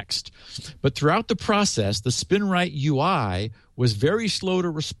 scan next, but throughout the process, the SpinRite UI was very slow to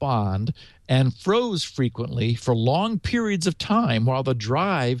respond and froze frequently for long periods of time while the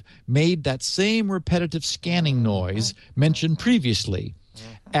drive made that same repetitive scanning noise mentioned previously.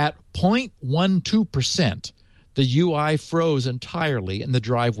 At 0.12%, the UI froze entirely and the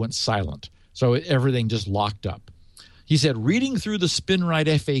drive went silent. So everything just locked up. He said, reading through the SpinRite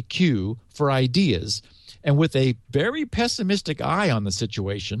FAQ for ideas, and with a very pessimistic eye on the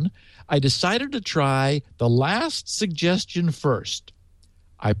situation, I decided to try the last suggestion first.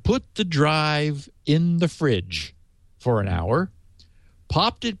 I put the drive in the fridge for an hour,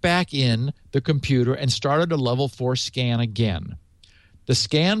 popped it back in the computer, and started a level 4 scan again. The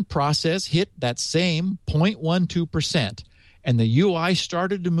scan process hit that same 0.12%, and the UI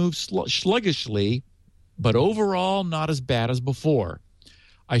started to move sluggishly, but overall not as bad as before.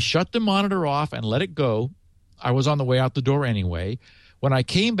 I shut the monitor off and let it go. I was on the way out the door anyway. When I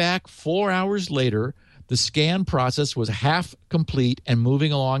came back 4 hours later, the scan process was half complete and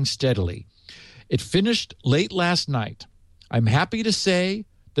moving along steadily. It finished late last night. I'm happy to say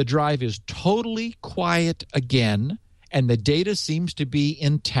the drive is totally quiet again, and the data seems to be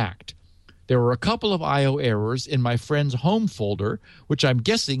intact. There were a couple of I.O. errors in my friend's home folder, which I'm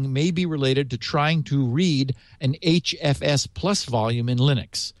guessing may be related to trying to read an HFS Plus volume in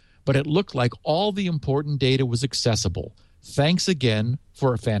Linux. But it looked like all the important data was accessible. Thanks again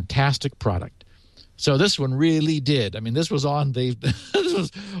for a fantastic product. So this one really did. I mean, this was on the this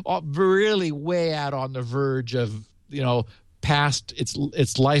was really way out on the verge of, past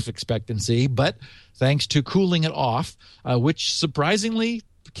its life expectancy. But thanks to cooling it off, which surprisingly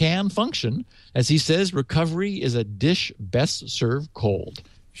can function, as he says, recovery is a dish best served cold.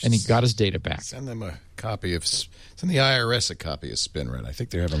 And he got his data back. Send them a copy of. Send the IRS a copy of SpinRite. I think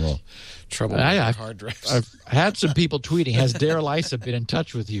they're having a little trouble with their hard drives. I've had some people tweeting. Has Daryl Issa been in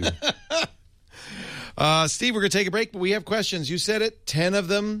touch with you? Steve, we're going to take a break, but we have questions. You said it. 10 of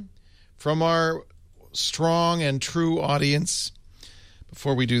them from our strong and true audience.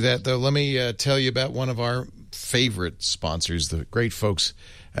 Before we do that, though, let me tell you about one of our favorite sponsors, the great folks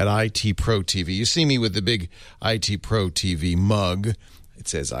at IT Pro TV. You see me with the big IT Pro TV mug. It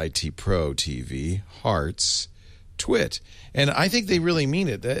says IT Pro TV, hearts, twit. And I think they really mean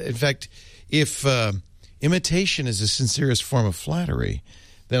it. In fact, if imitation is the sincerest form of flattery,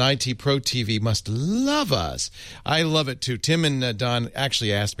 then IT Pro TV must love us. I love it, too. Tim and Don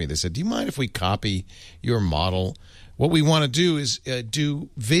actually asked me. They said, do you mind if we copy your model? What we want to do is do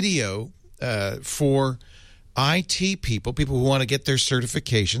video for IT people who want to get their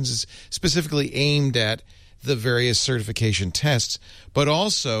certifications. It's specifically aimed at the various certification tests, but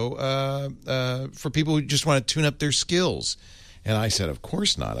also for people who just want to tune up their skills. And I said, of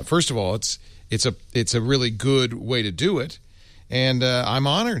course not. First of all, it's a really good way to do it, and I'm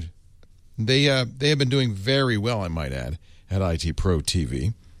honored. They have been doing very well, I might add, at IT Pro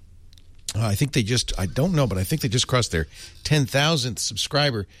TV. I think I don't know, but I think they just crossed their 10,000th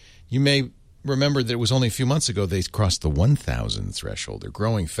subscriber. You may remember that it was only a few months ago they crossed the 1,000 threshold. They're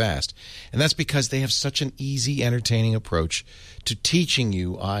growing fast. And that's because they have such an easy, entertaining approach to teaching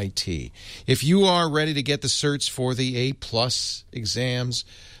you IT. If you are ready to get the certs for the A+ exams,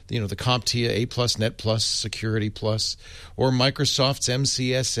 the CompTIA A+, Net Plus, Security Plus, or Microsoft's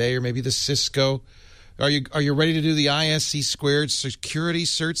MCSA, or maybe the Cisco. Are you ready to do the ISC Squared Security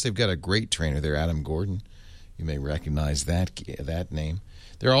Certs? They've got a great trainer there, Adam Gordon. You may recognize that name.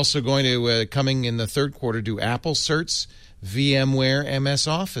 They're also going to, coming in the third quarter, do Apple Certs, VMware, MS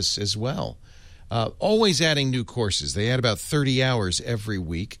Office as well. Always adding new courses. They add about 30 hours every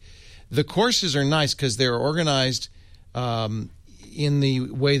week. The courses are nice because they're organized in the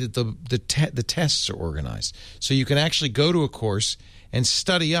way that the tests are organized. So you can actually go to a course and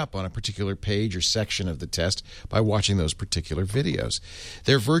study up on a particular page or section of the test by watching those particular videos.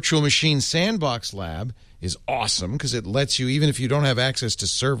 Their virtual machine sandbox lab is awesome because it lets you, even if you don't have access to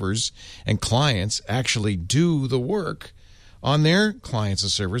servers and clients, actually do the work on their clients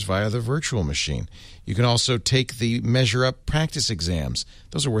and servers via the virtual machine. You can also take the Measure Up practice exams.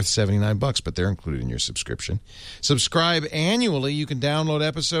 Those are worth $79, but they're included in your subscription. Subscribe annually. You can download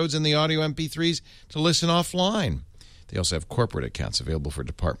episodes in the audio MP3s to listen offline. They also have corporate accounts available for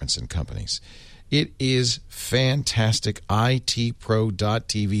departments and companies. It is fantastic.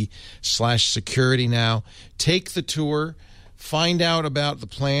 itpro.tv/security now. Take the tour. Find out about the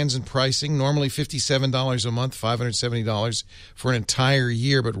plans and pricing. Normally $57 a month, $570 for an entire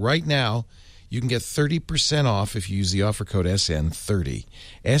year. But right now, you can get 30% off if you use the offer code SN30.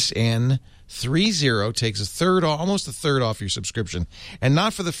 SN30 takes almost a third off your subscription. And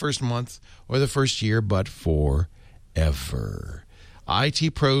not for the first month or the first year, but forever.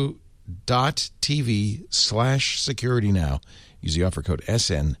 itpro.tv/security now. Use the offer code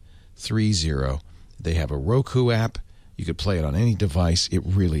SN30. They have a Roku app. You could play it on any device. It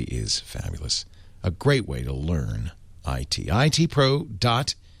really is fabulous. A great way to learn IT.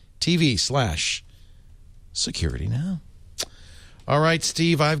 itpro.tv/security now. All right,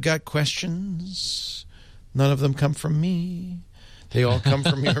 Steve, I've got questions. None of them come from me. They all come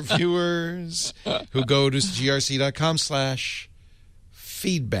from your viewers who go to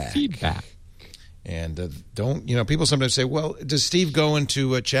grc.com/feedback. And people sometimes say, well, does Steve go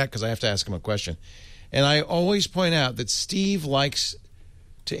into a chat? Because I have to ask him a question. And I always point out that Steve likes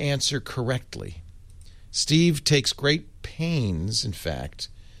to answer correctly. Steve takes great pains, in fact,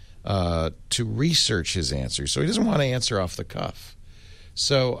 to research his answers. So he doesn't want to answer off the cuff.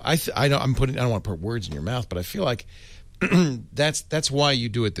 So I don't want to put words in your mouth, but I feel like that's why you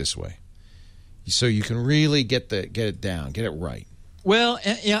do it this way, so you can really get it down, get it right. Well,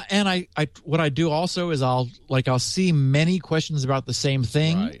 and I what I do also is I'll see many questions about the same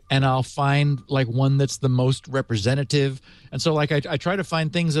thing, right, and I'll find one that's the most representative. And so I try to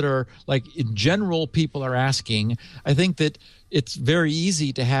find things that are in general people are asking. I think that it's very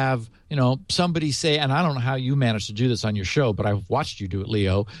easy to have somebody say, and I don't know how you manage to do this on your show, but I've watched you do it,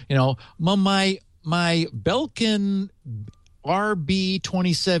 Leo. My Belkin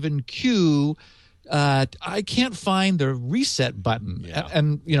RB27Q. I can't find the reset button,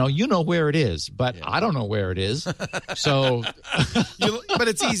 and you know where it is, but I don't know where it is. So, but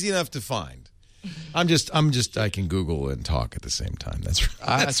it's easy enough to find. I can Google and talk at the same time.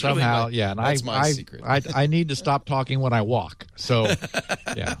 That's somehow, really and that's my secret. I need to stop talking when I walk. So,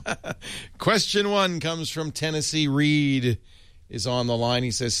 yeah. Question 1 comes from Tennessee. Reed is on the line.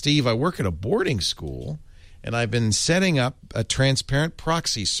 He says, Steve, I work at a boarding school, and I've been setting up a transparent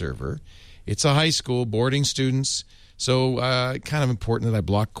proxy server. It's a high school, boarding students, so kind of important that I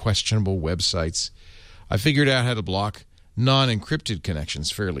block questionable websites. I figured out how to block non-encrypted connections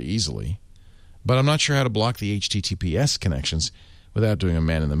fairly easily, but I'm not sure how to block the HTTPS connections without doing a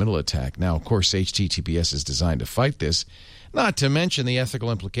man-in-the-middle attack. Now, of course, HTTPS is designed to fight this, not to mention the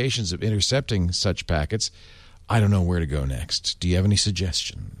ethical implications of intercepting such packets. I don't know where to go next. Do you have any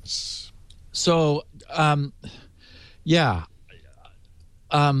suggestions? So,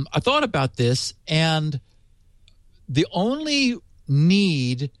 I thought about this, and the only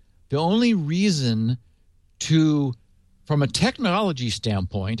reason from a technology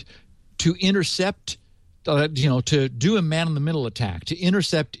standpoint, to intercept, to do a man-in-the-middle attack, to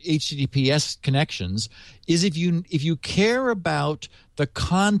intercept HTTPS connections, is if you care about the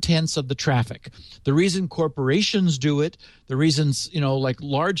contents of the traffic. The reason corporations do it, the reasons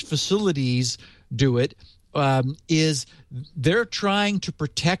large facilities do it, is they're trying to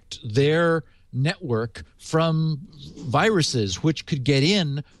protect their network from viruses which could get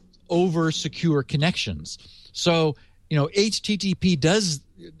in over secure connections. So, HTTP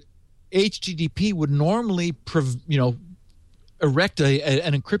would normally erect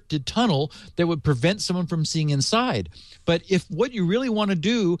an encrypted tunnel that would prevent someone from seeing inside. But if what you really want to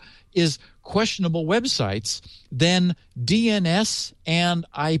do is questionable websites, then DNS and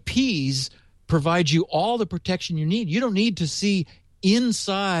IPs provide you all the protection you need. You don't need to see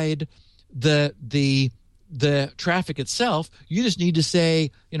inside the traffic itself, you just need to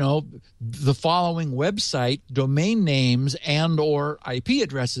say, the following website domain names and or IP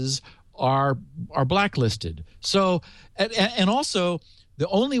addresses are blacklisted. So, and also the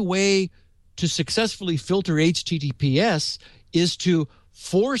only way to successfully filter HTTPS is to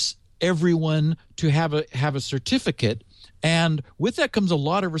force everyone to have a certificate, and with that comes a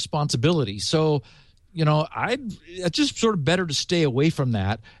lot of responsibility. So, it's just sort of better to stay away from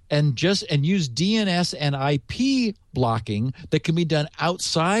that and use DNS and IP blocking that can be done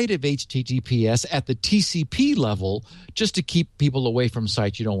outside of HTTPS at the TCP level, just to keep people away from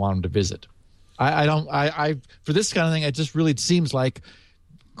sites you don't want them to visit. For this kind of thing, it just really seems like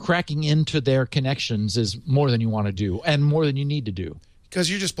cracking into their connections is more than you want to do and more than you need to do. Because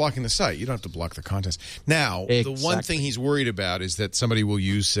you're just blocking the site. You don't have to block the contents. Now, The one thing he's worried about is that somebody will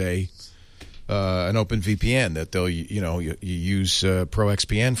use, say, an open VPN, that they'll, you use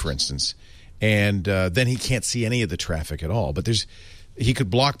ProXPN, for instance, and then he can't see any of the traffic at all. But he could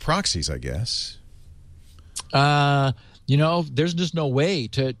block proxies, I guess. There's just no way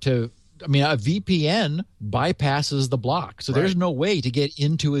to a VPN bypasses the block. So there's no way to get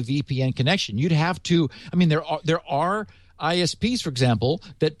into a VPN connection. You'd have to, there are ISPs, for example,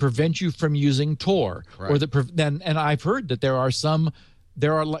 that prevent you from using Tor, or and I've heard that there are,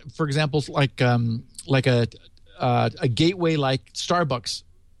 for example, like a gateway like Starbucks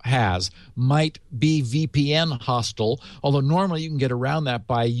might be VPN hostile, although normally you can get around that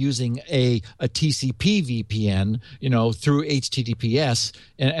by using a TCP VPN, through HTTPS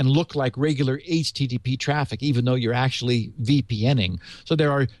and look like regular HTTP traffic, even though you're actually VPNing. So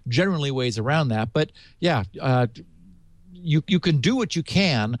there are generally ways around that. But yeah, you can do what you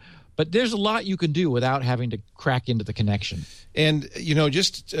can, but there's a lot you can do without having to crack into the connection. And,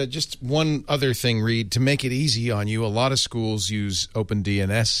 just one other thing, Reed, to make it easy on you, a lot of schools use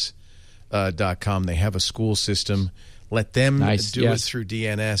OpenDNS.com. They have a school system. Let them do it through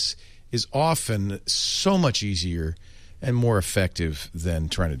DNS is often so much easier and more effective than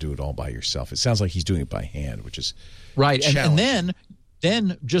trying to do it all by yourself. It sounds like he's doing it by hand, which is right. And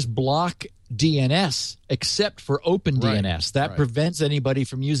then just block DNS except for OpenDNS. That prevents anybody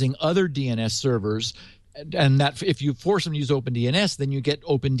from using other DNS servers. And that if you force them to use OpenDNS, then you get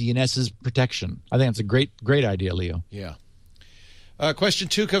OpenDNS's protection. I think that's a great idea, Leo. Yeah. Question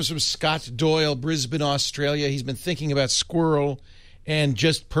 2 comes from Scott Doyle, Brisbane, Australia. He's been thinking about Squirrel and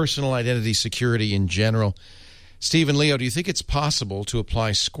just personal identity security in general. Steve and Leo, do you think it's possible to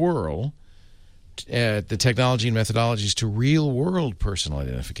apply Squirrel, the technology and methodologies, to real-world personal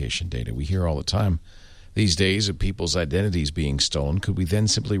identification data? We hear all the time these days of people's identities being stolen. Could we then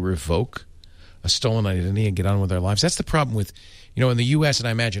simply revoke a stolen identity and get on with our lives? That's the problem with, in the U.S., and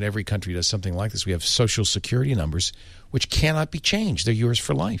I imagine every country does something like this, we have social security numbers which cannot be changed. They're yours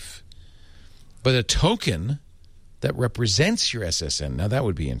for life. But a token that represents your SSN, now that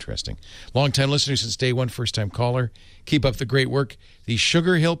would be interesting. Long-time listener since day one, first-time caller. Keep up the great work. These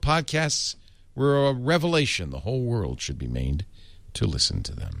Sugar Hill podcasts were a revelation. The whole world should be made to listen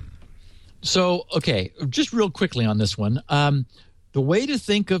to them. So, okay, just real quickly on this one. The way to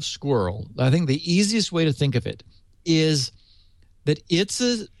think of Squirrel, I think the easiest way to think of it is that it's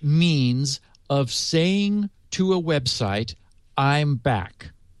a means of saying to a website, I'm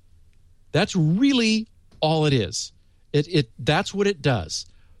back. That's really all it is. That's what it does.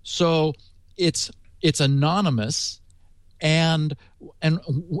 So it's anonymous, and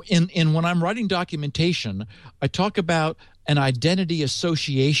when I'm writing documentation, I talk about an identity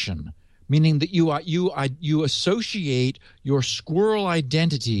association, meaning that you associate your Squirrel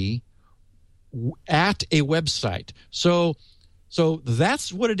identity at a website. So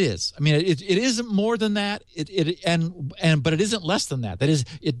that's what it is. I mean, it isn't more than that. But it isn't less than that. That is,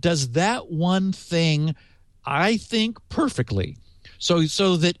 it does that one thing, I think, perfectly. So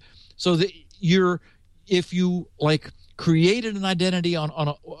that if you created an identity on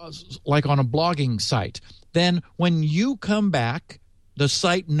a blogging site, then when you come back, the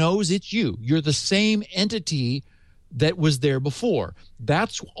site knows it's you. You're the same entity that was there before.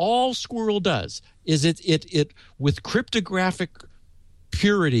 That's all Squirrel does. Is it with cryptographic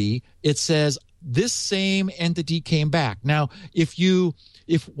purity, it says this same entity came back. Now, if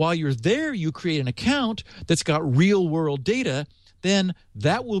while you're there you create an account that's got real world data, then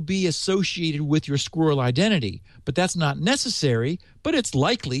that will be associated with your Squirrel identity. But that's not necessary, but it's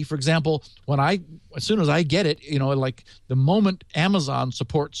likely. For example, as soon as I get it, like the moment Amazon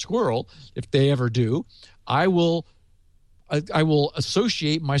supports Squirrel, if they ever do, I will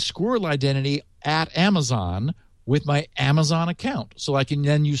associate my Squirrel identity at Amazon with my Amazon account. So I can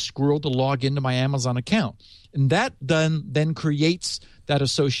then use Squirrel to log into my Amazon account. And that then creates that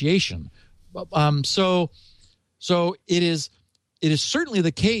association. So it is certainly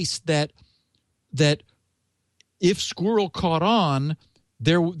the case that if Squirrel caught on,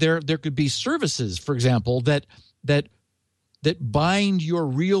 there could be services, for example, that bind your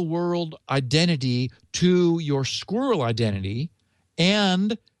real world identity to your Squirrel identity,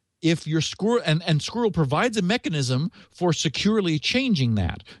 and if your Squirrel and Squirrel provides a mechanism for securely changing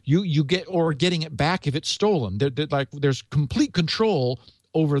that, you get or getting it back if it's stolen. There's complete control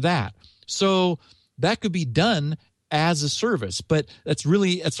over that. So that could be done as a service, but that's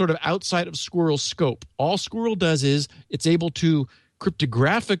sort of outside of Squirrel's scope. All Squirrel does is it's able to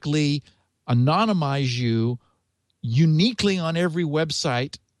cryptographically anonymize you uniquely on every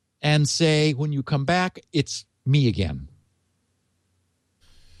website and say, when you come back, it's me again.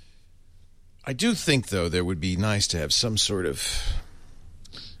 I do think, though, there would be nice to have some sort of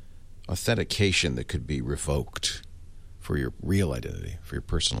authentication that could be revoked for your real identity, for your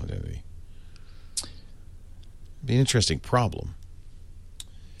personal identity. It'd be an interesting problem.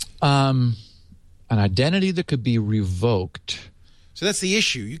 An identity that could be revoked. So that's the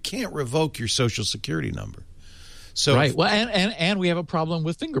issue. You can't revoke your Social Security number. So right. Well, and we have a problem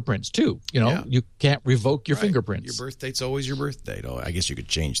with fingerprints too. You can't revoke your fingerprints. Your birth date's always your birth date. Oh, I guess you could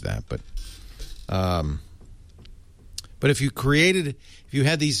change that, but if you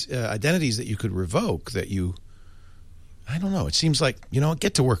had these identities that you could revoke, I don't know. It seems like,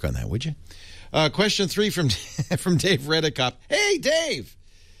 get to work on that, would you? Question 3 from Dave Redicop. Hey, Dave!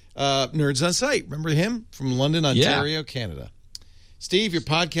 Nerds on Site. Remember him? From London, Ontario, Canada. Steve, your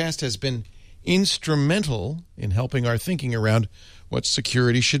podcast has been instrumental in helping our thinking around what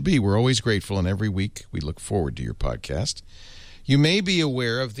security should be. We're always grateful, and every week we look forward to your podcast. You may be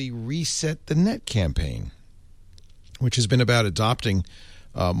aware of the Reset the Net campaign, which has been about adopting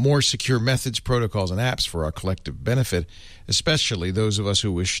more secure methods, protocols, and apps for our collective benefit, especially those of us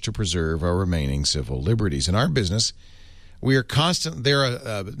who wish to preserve our remaining civil liberties. In our business, we are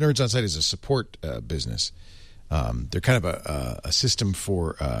Nerds on Site is a support business. They're kind of a system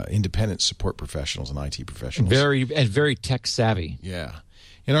for independent support professionals and IT professionals. Very tech savvy. Yeah.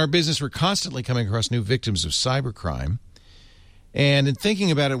 In our business, we're constantly coming across new victims of cybercrime. And in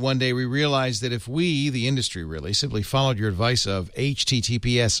thinking about it one day, we realized that if we, the industry really, simply followed your advice of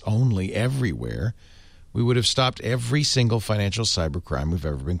HTTPS only everywhere, we would have stopped every single financial cybercrime we've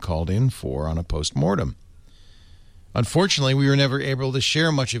ever been called in for on a post-mortem. Unfortunately, we were never able to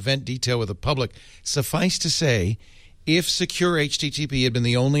share much event detail with the public. Suffice to say, if secure HTTP had been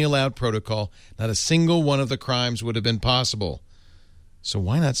the only allowed protocol, not a single one of the crimes would have been possible. So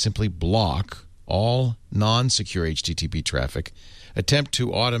why not simply block all non-secure HTTP traffic, attempt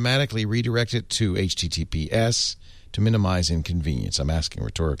to automatically redirect it to HTTPS to minimize inconvenience? I'm asking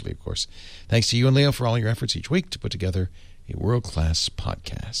rhetorically, of course. Thanks to you and Leo for all your efforts each week to put together a world-class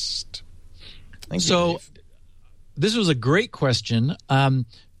podcast. Thank you, Dave. This was a great question, and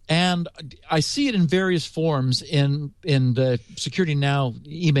I see it in various forms in the Security Now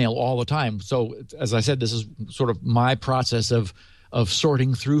email all the time. So, as I said, this is sort of my process of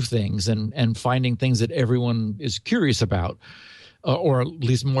sorting through things and finding things that everyone is curious about, or at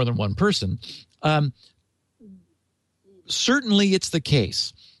least more than one person. Certainly, it's the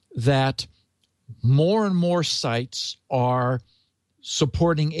case that more and more sites are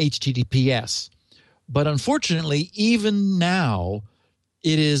supporting HTTPS. But unfortunately, even now,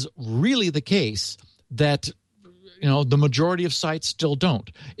 it is really the case that the majority of sites still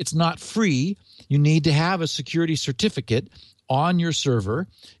don't. It's not free. You need to have a security certificate on your server.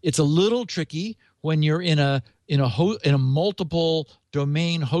 It's a little tricky when you're in a multiple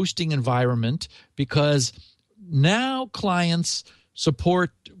domain hosting environment, because now clients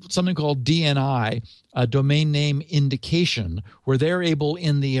support something called DNI, a domain name indication, where they're able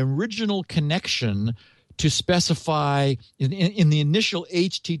in the original connection to specify in the initial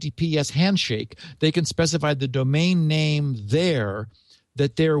HTTPS handshake, they can specify the domain name there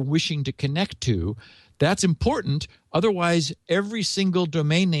that they're wishing to connect to. That's important. Otherwise, every single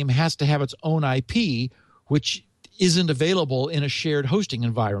domain name has to have its own IP, which isn't available in a shared hosting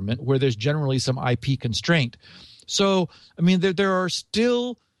environment where there's generally some IP constraint. So, there are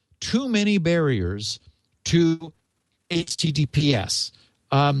still too many barriers to HTTPS.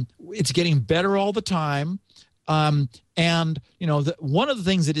 It's getting better all the time. One of the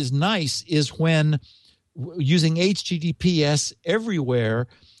things that is nice is when using HTTPS everywhere,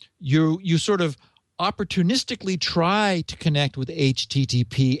 you sort of opportunistically try to connect with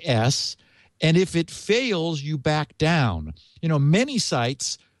HTTPS, and if it fails, you back down. Many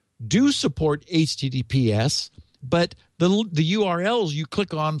sites do support HTTPS, but the URLs you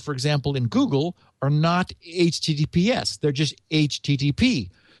click on, for example, in Google, are not HTTPS. They're just HTTP.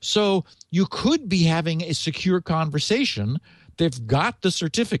 So you could be having a secure conversation. They've got the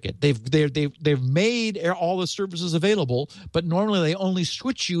certificate. They've made all the services available, but normally they only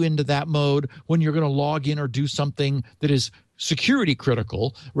switch you into that mode when you're going to log in or do something that is security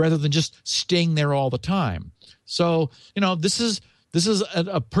critical, rather than just staying there all the time. So, this is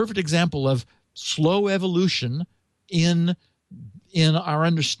a perfect example of slow evolution in our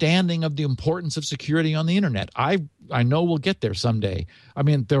understanding of the importance of security on the internet. I know we'll get there someday. I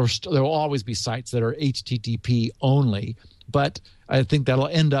mean, there will always be sites that are HTTP only, but I think that'll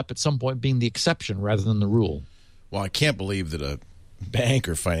end up at some point being the exception rather than the rule. Well, I can't believe that a bank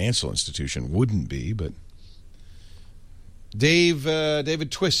or financial institution wouldn't be, but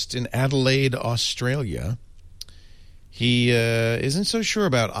David Twist in Adelaide, Australia, he isn't so sure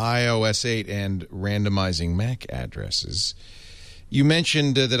about iOS 8 and randomizing MAC addresses. You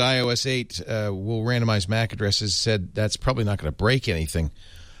mentioned that iOS 8 will randomize MAC addresses, said that's probably not going to break anything.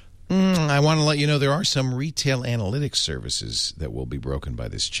 I want to let you know there are some retail analytics services that will be broken by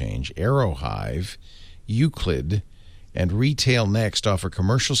this change. Arrowhive, Euclid, and Retail Next offer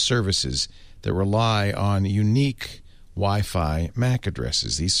commercial services that rely on unique Wi-Fi MAC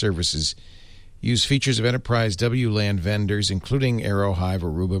addresses. These services use features of enterprise WLAN vendors, including Arrowhive,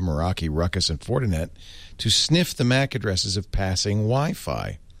 Aruba, Meraki, Ruckus, and Fortinet, to sniff the MAC addresses of passing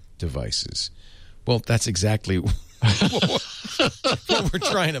Wi-Fi devices. Well, that's exactly what we're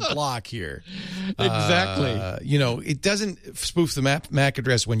trying to block here. Exactly. It doesn't spoof the MAC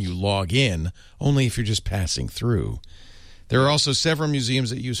address when you log in, only if you're just passing through. There are also several museums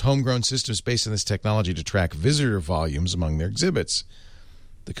that use homegrown systems based on this technology to track visitor volumes among their exhibits.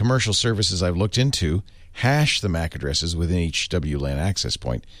 The commercial services I've looked into hash the MAC addresses within each WLAN access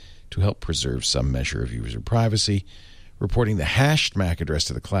point to help preserve some measure of user privacy, reporting the hashed MAC address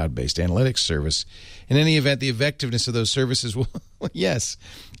to the cloud-based analytics service. In any event, the effectiveness of those services will, yes,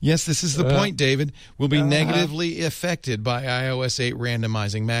 this is the point, David, will be negatively affected by iOS 8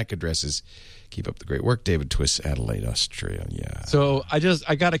 randomizing MAC addresses. Keep up the great work, David Twist, Adelaide, Australia. So I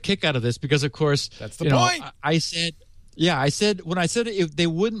got a kick out of this because, of course, that's the point. I said when I said if they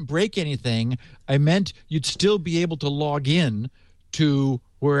wouldn't break anything, I meant you'd still be able to log in to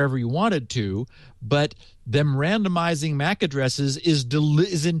wherever you wanted to, but them randomizing MAC addresses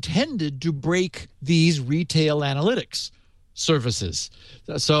is intended to break these retail analytics services.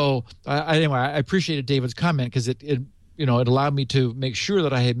 So anyway, I appreciated David's comment because it allowed me to make sure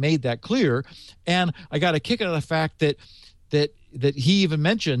that I had made that clear, and I got a kick out of the fact that he even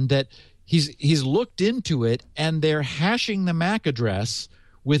mentioned that he's looked into it, and they're hashing the MAC address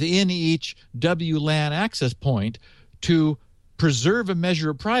within each WLAN access point to preserve a measure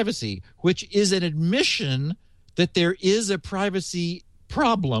of privacy, which is an admission that there is a privacy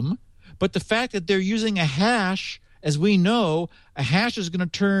problem. But the fact that they're using a hash, as we know, a hash is going to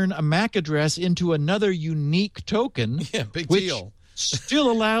turn a MAC address into another unique token. Yeah, big which deal.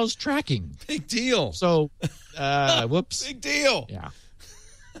 Still allows tracking. Big deal. So, whoops. Big deal. Yeah.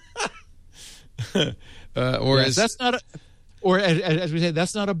 That's not as we say,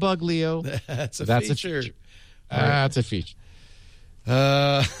 that's not a bug, Leo. That's a feature. That's a feature.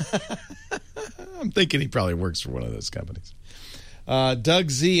 I'm thinking he probably works for one of those companies.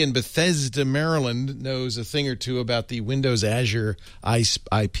 Doug Z in Bethesda, Maryland, knows a thing or two about the Windows Azure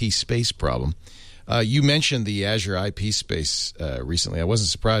IP space problem. You mentioned the Azure IP space recently. I wasn't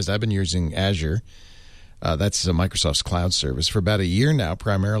surprised. I've been using Azure. That's Microsoft's cloud service for about a year now,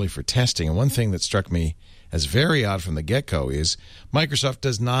 primarily for testing. And one thing that struck me as very odd from the get-go is Microsoft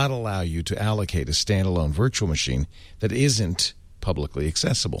does not allow you to allocate a standalone virtual machine that isn't publicly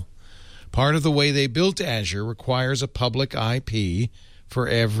accessible. Part of the way they built Azure requires a public IP for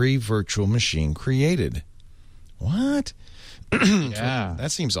every virtual machine created. What? Yeah.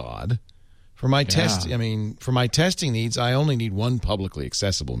 That seems odd. For my testing needs, I only need one publicly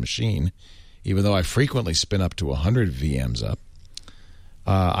accessible machine, even though I frequently spin up to 100 VMs up.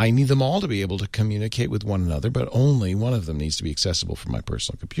 I need them all to be able to communicate with one another, but only one of them needs to be accessible from my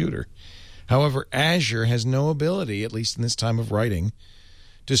personal computer. However, Azure has no ability, at least in this time of writing,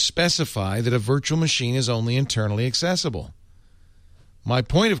 to specify that a virtual machine is only internally accessible. My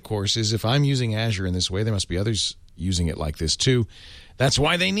point, of course, is if I'm using Azure in this way, there must be others using it like this too. That's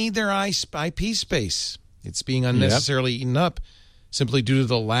why they need their IP space. It's being unnecessarily eaten up simply due to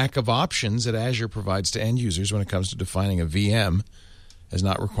the lack of options that Azure provides to end users when it comes to defining a VM as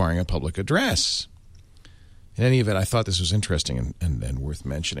not requiring a public address. In any event, I thought this was interesting and worth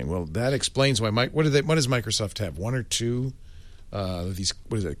mentioning. Well, that explains why. What does Microsoft have? One or two of these?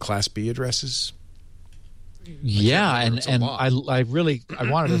 What is it? Class B addresses? Yeah, and lot. I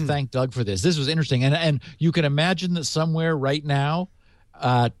wanted to thank Doug for this. This was interesting, and you can imagine that somewhere right now,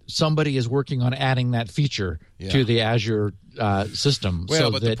 somebody is working on adding that feature to the Azure system.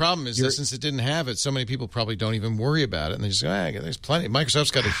 Well, but the problem is that since it didn't have it, so many people probably don't even worry about it, and they just go, there's plenty.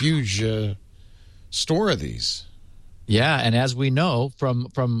 Microsoft's got a huge store of these. Yeah, and as we know from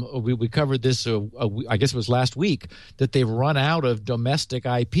we covered this, I guess it was last week, that they've run out of domestic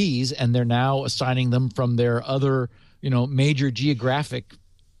IPs, and they're now assigning them from their other, major geographic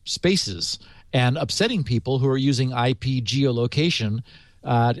spaces, and upsetting people who are using IP geolocation,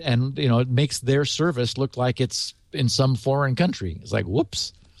 and it makes their service look like it's in some foreign country. It's like,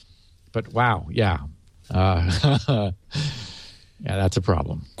 whoops. But wow, yeah. Yeah, that's a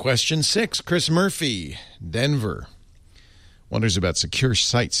problem. Question 6, Chris Murphy, Denver. Wonders about secure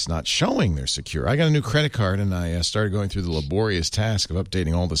sites not showing they're secure. I got a new credit card, and I started going through the laborious task of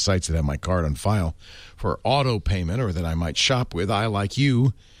updating all the sites that have my card on file for auto payment or that I might shop with. I, like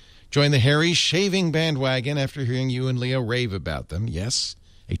you, joined the hairy shaving bandwagon after hearing you and Leo rave about them. Yes,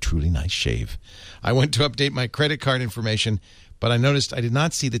 a truly nice shave. I went to update my credit card information, but I noticed I did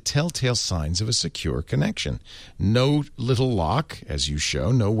not see the telltale signs of a secure connection. No little lock, as you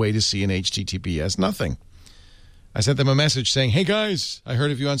show, no way to see an HTTPS, nothing. I sent them a message saying, hey guys, I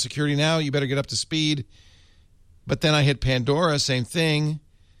heard of you on Security Now. You better get up to speed. But then I hit Pandora, same thing.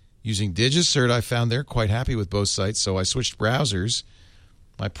 Using DigiCert, I found they're quite happy with both sites, so I switched browsers.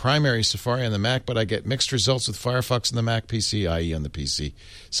 My primary Safari on the Mac, but I get mixed results with Firefox on the Mac PC, i.e. on the PC.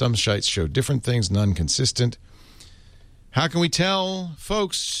 Some sites show different things, none consistent. How can we tell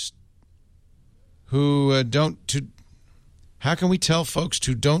folks who don't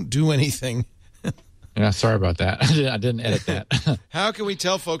do anything? Yeah, sorry about that. I didn't edit that. How can we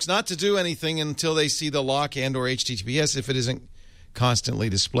tell folks not to do anything until they see the lock and or HTTPS if it isn't constantly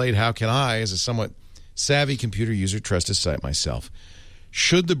displayed? How can I, as a somewhat savvy computer user, trust a site myself?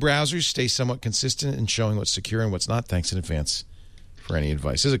 Should the browsers stay somewhat consistent in showing what's secure and what's not? Thanks in advance for any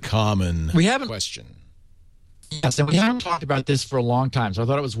advice. This is a common question. Yes, and we haven't talked about this for a long time, so I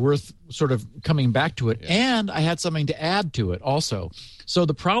thought it was worth sort of coming back to it. Yeah. And I had something to add to it also. So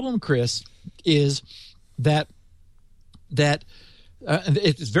the problem, Chris, is that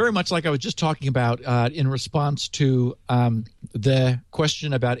it's very much like I was just talking about in response to the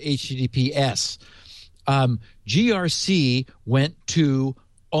question about HTTPS. GRC went to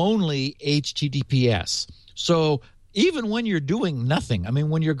only HTTPS. So even when you're doing nothing, I mean,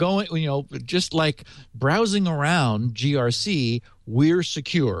 when you're going, just like browsing around GRC, we're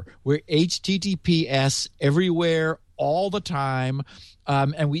secure. We're HTTPS everywhere, all the time,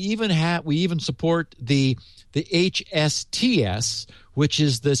 and we even support the HSTS, which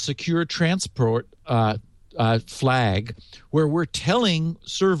is the secure transport flag, where we're telling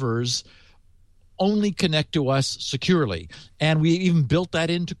servers only connect to us securely. And we even built that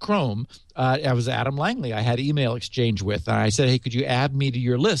into Chrome. I was Adam Langley I had email exchange with, and I said, hey, could you add me to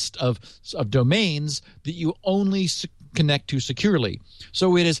your list of domains that you only connect to securely?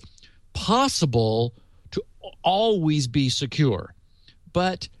 So it is possible to always be secure,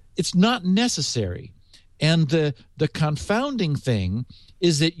 but it's not necessary. And the confounding thing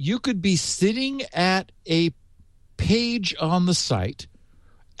is that you could be sitting at a page on the site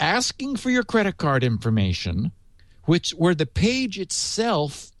asking for your credit card information, where the page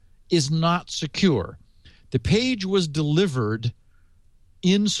itself is not secure. The page was delivered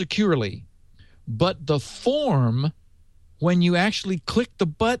insecurely, but the form, when you actually click the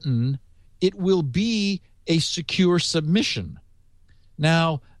button, it will be a secure submission.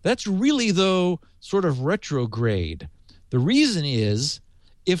 Now, that's really, though, sort of retrograde. The reason is,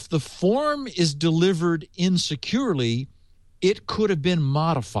 if the form is delivered insecurely, it could have been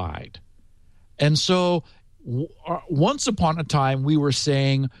modified. And so once upon a time, we were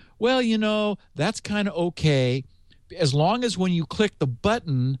saying, well, that's kind of okay, as long as when you click the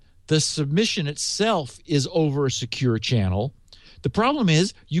button, the submission itself is over a secure channel. The problem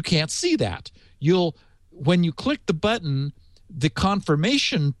is you can't see that. When you click the button, the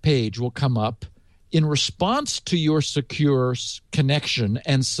confirmation page will come up in response to your secure connection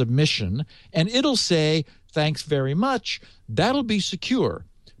and submission, and it'll say, thanks very much. That'll be secure.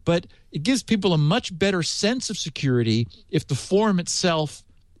 But it gives people a much better sense of security if the form itself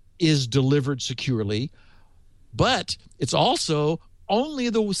is delivered securely. But it's also only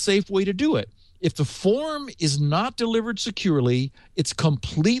the safe way to do it. If the form is not delivered securely, it's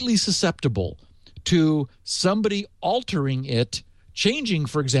completely susceptible to somebody altering it, changing,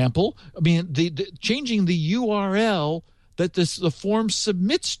 for example, changing the URL that the form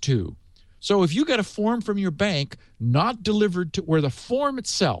submits to. So if you get a form from your bank not delivered to where the form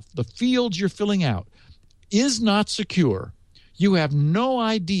itself, the fields you're filling out, is not secure. You have no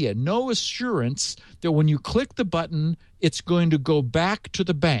idea, no assurance that when you click the button, it's going to go back to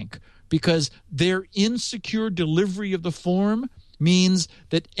the bank, because their insecure delivery of the form means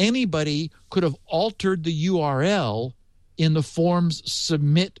that anybody could have altered the URL in the form's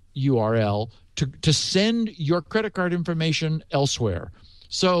submit URL to send your credit card information elsewhere.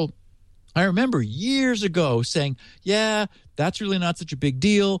 So I remember years ago saying, yeah, that's really not such a big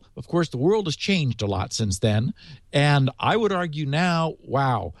deal. Of course, the world has changed a lot since then. And I would argue now,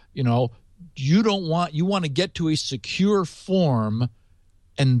 wow, you want to get to a secure form,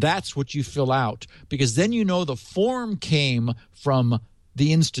 and that's what you fill out, because then the form came from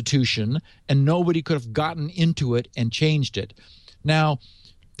the institution and nobody could have gotten into it and changed it. Now,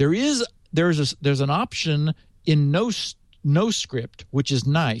 there's an option in NoScript, which is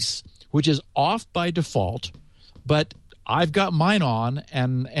nice, which is off by default, but I've got mine on,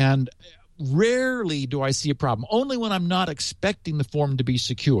 and rarely do I see a problem. Only when I'm not expecting the form to be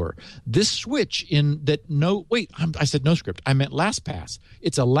secure. This switch I said NoScript. I meant LastPass.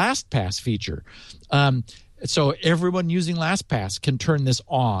 It's a LastPass feature. So everyone using LastPass can turn this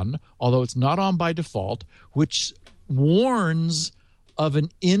on, although it's not on by default, which warns of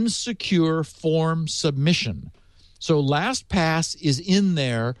an insecure form submission. So LastPass is in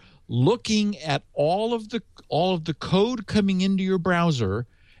there looking at all of the code coming into your browser,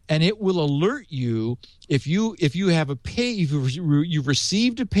 and it will alert you if you have a page, if you've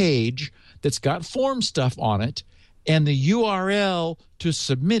received a page that's got form stuff on it, and the URL to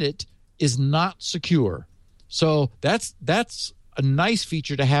submit it is not secure. So that's a nice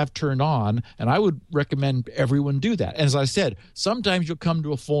feature to have turned on, and I would recommend everyone do that. And as I said, sometimes you'll come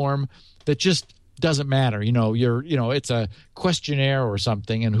to a form that just doesn't matter. It's a questionnaire or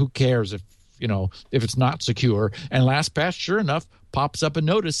something, and who cares if it's not secure. And LastPass, sure enough, pops up a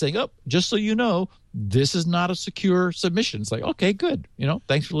notice saying, "Oh, just so you know, this is not a secure submission." It's like, okay, good.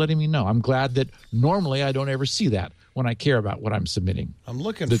 Thanks for letting me know. I'm glad that normally I don't ever see that when I care about what I'm submitting. I'm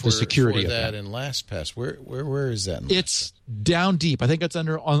looking the for security that in LastPass. Where is that? It's down deep. I think it's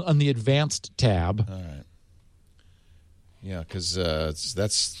on the advanced tab. All right. Yeah, because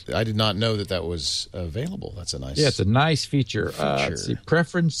I did not know that was available. That's a nice. Yeah, it's a nice feature. Let's see,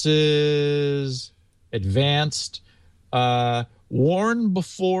 preferences, advanced, warn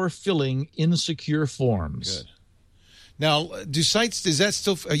before filling insecure forms. Good. Now, do sites? Is that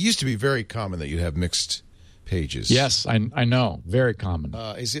still? It used to be very common that you'd have mixed pages. Yes, I know, very common.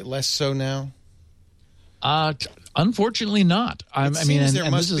 Is it less so now? Unfortunately, not.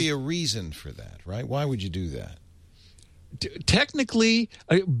 There must be a reason for that, right? Why would you do that? Technically,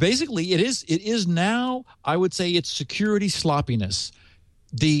 basically, it is now. I would say it's security sloppiness.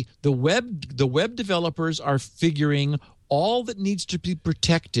 The web developers are figuring all that needs to be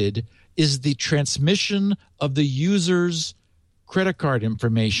protected is the transmission of the user's credit card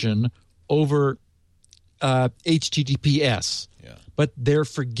information over HTTPS. Yeah. But they're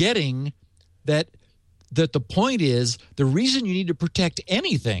forgetting that the point is the reason you need to protect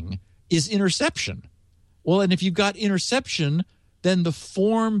anything is interception. Well, and if you've got interception, then the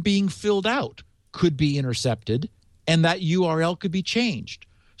form being filled out could be intercepted, and that URL could be changed.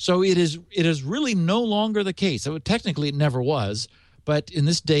 So it is really no longer the case. So technically, it never was, but in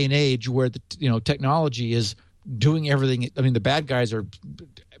this day and age where the technology is doing everything, the bad guys are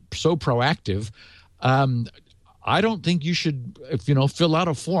so proactive. I don't think you should, fill out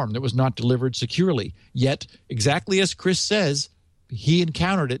a form that was not delivered securely. Yet, exactly as Chris says, he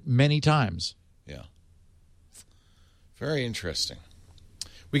encountered it many times. Yeah. Very interesting.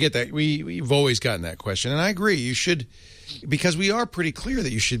 We get that. We've always gotten that question, and I agree. You should, because we are pretty clear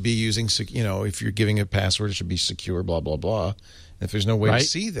that you should be using, if you're giving a password, it should be secure, blah, blah, blah. And if there's no way to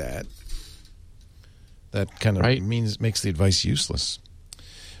see that, that kind of makes the advice useless.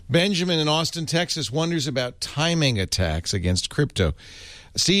 Benjamin in Austin, Texas, wonders about timing attacks against crypto.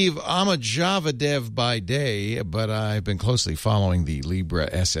 Steve, I'm a Java dev by day, but I've been closely following the Libra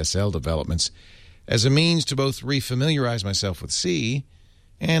SSL developments as a means to both refamiliarize myself with C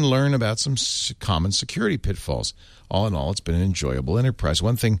and learn about some common security pitfalls. All in all, it's been an enjoyable enterprise.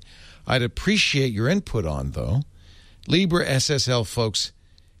 One thing I'd appreciate your input on, though, Libra SSL folks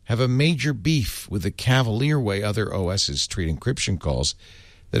have a major beef with the cavalier way other OSs treat encryption calls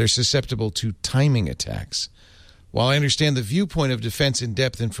that are susceptible to timing attacks. While I understand the viewpoint of defense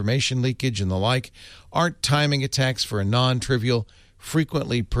in-depth information leakage and the like, aren't timing attacks for a non-trivial,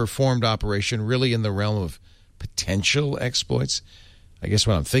 frequently performed operation really in the realm of potential exploits? I guess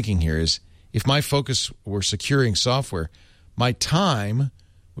what I'm thinking here is, if my focus were securing software, my time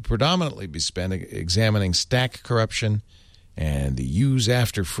would predominantly be spent examining stack corruption and the use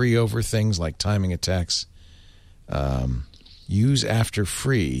after free over things like timing attacks. use after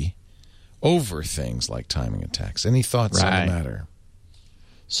free over things like timing attacks? Any thoughts on the matter?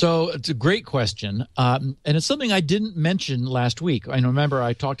 So it's a great question, and it's something I didn't mention last week. I remember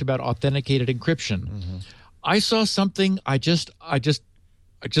I talked about authenticated encryption. Mm-hmm. I saw something. I just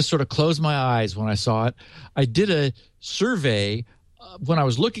sort of closed my eyes when I saw it. I did a survey when I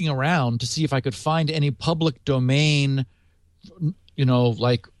was looking around to see if I could find any public domain,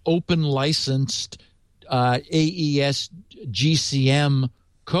 like open licensed AES GCM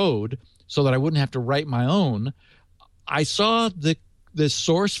code, so that I wouldn't have to write my own. I saw the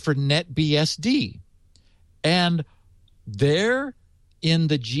source for NetBSD, and there in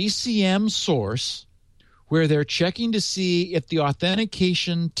the GCM source, where they're checking to see if the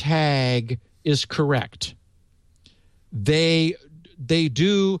authentication tag is correct, they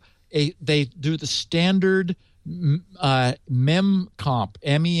do the standard memcomp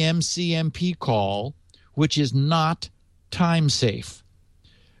MEMCMP call, which is not time safe.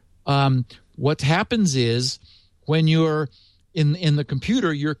 What happens is when you're in the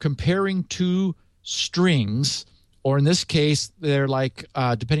computer, you're comparing two strings, or in this case, they're like,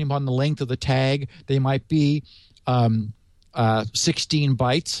 depending upon the length of the tag, they might be 16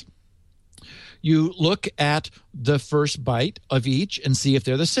 bytes. You look at the first byte of each and see if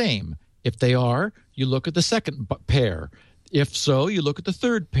they're the same. If they are, you look at the second pair. If so, you look at the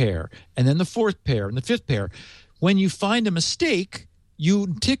third pair, and then the fourth pair, and the fifth pair. When you find a mistake,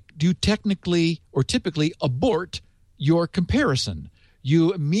 you technically or typically abort your comparison.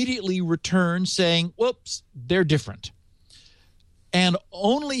 You immediately return saying, whoops, they're different. And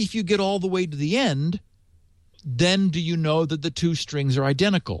only if you get all the way to the end, then do you know that the two strings are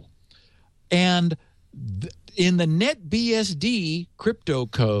identical. And in the NetBSD crypto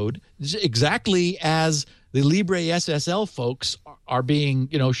code, exactly as the Libre SSL folks are being,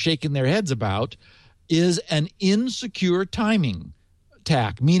 shaking their heads about, is an insecure timing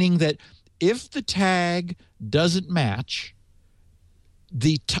attack, meaning that if the tag doesn't match,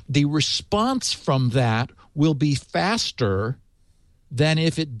 the response from that will be faster than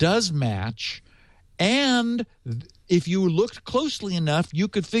if it does match. And if you looked closely enough, you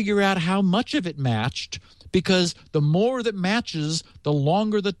could figure out how much of it matched, because the more that matches, the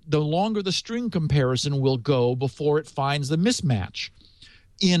longer the string comparison will go before it finds the mismatch.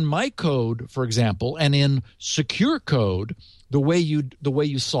 In my code, for example, and in secure code, the way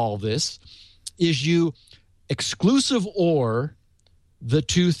you solve this is you exclusive OR the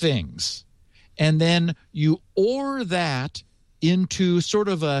two things, and then you OR that into sort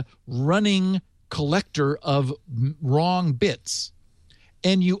of a running collector of wrong bits.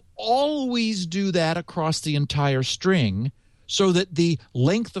 And you always do that across the entire string so that the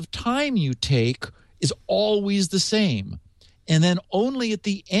length of time you take is always the same. And then only at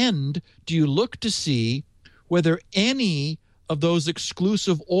the end do you look to see whether any of those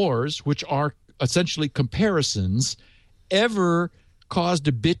exclusive ORs, which are essentially comparisons, ever caused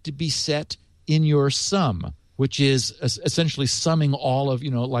a bit to be set in your sum, which is essentially summing all of,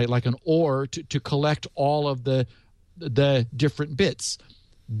 like an OR to collect all of the different bits.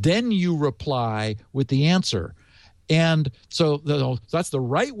 Then you reply with the answer. And so that's the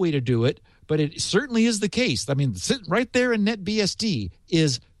right way to do it, but it certainly is the case. I mean, right there in NetBSD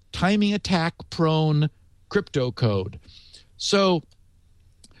is timing attack prone crypto code. So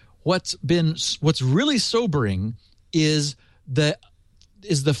what's really sobering is the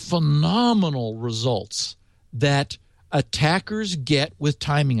phenomenal results that attackers get with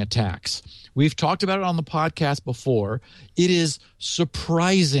timing attacks. We've talked about it on the podcast before. It is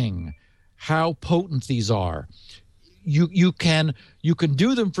surprising how potent these are. You can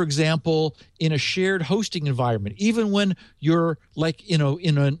do them, for example, in a shared hosting environment, even when you're like in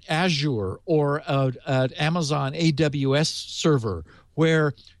an Azure or an Amazon AWS server,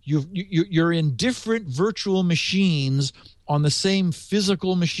 where you're in different virtual machines on the same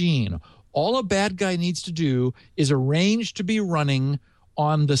physical machine. All a bad guy needs to do is arrange to be running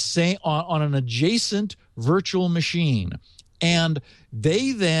on an adjacent virtual machine, and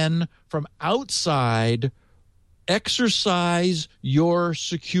they then from outside exercise your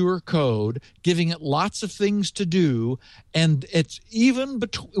secure code, giving it lots of things to do, and it's even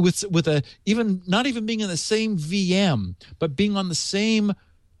even not even being in the same VM, but being on the same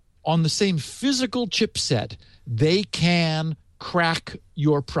physical chipset, they can crack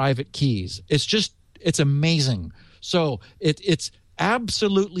your private keys. It's amazing. So it's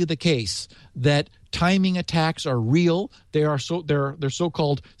absolutely the case that timing attacks are real. They're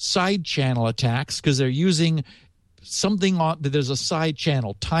so-called side channel attacks because they're using something that there's a side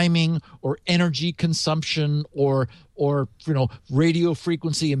channel, timing or energy consumption or radio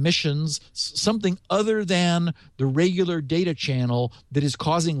frequency emissions, something other than the regular data channel that is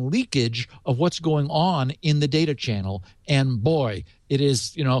causing leakage of what's going on in the data channel. And boy, it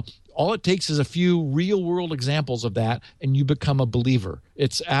is, all it takes is a few real world examples of that and you become a believer.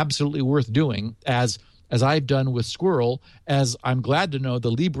 It's absolutely worth doing, as I've done with Squirrel, as I'm glad to know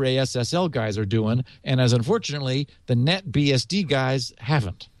the Libre SSL guys are doing, and as unfortunately the NetBSD guys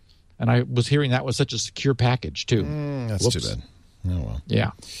haven't. And I was hearing that was such a secure package too. That's too bad. Oh, well.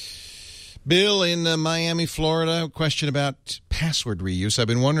 Yeah. Bill in Miami, Florida, question about password reuse. I've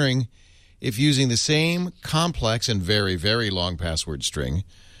been wondering if using the same complex and very, very long password string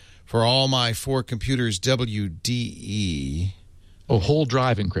for all my 4 computers WDE... whole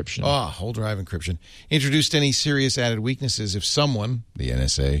drive encryption. Whole drive encryption. Introduced any serious added weaknesses if someone, the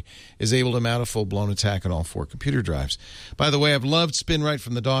NSA, is able to mount a full-blown attack on all 4 computer drives. By the way, I've loved SpinRite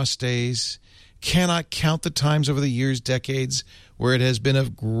from the DOS days. Cannot count the times over the years, decades, where it has been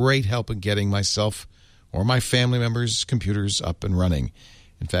of great help in getting myself or my family members' computers up and running.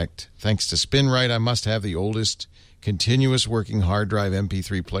 In fact, thanks to SpinRite, I must have the oldest continuous working hard drive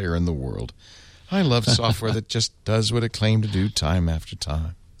MP3 player in the world. I love software that just does what it claimed to do time after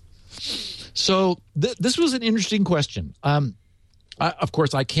time. So this was an interesting question. Of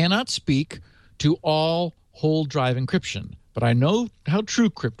course, I cannot speak to all whole drive encryption, but I know how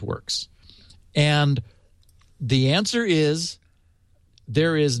TrueCrypt works. And the answer is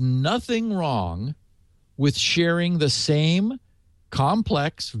there is nothing wrong with sharing the same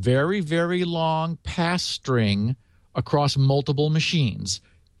complex, very, very long pass string across multiple machines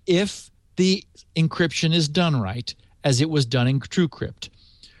if the encryption is done right, as it was done in TrueCrypt.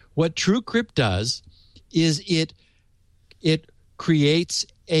 What TrueCrypt does is it creates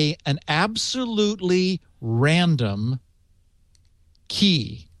an absolutely random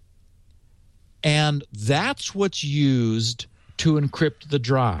key, and that's what's used to encrypt the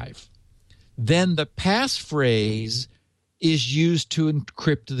drive. Then the passphrase is used to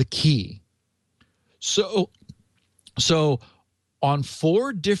encrypt the key. So on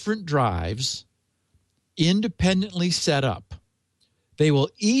 4 different drives, independently set up, they will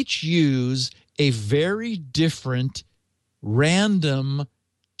each use a very different random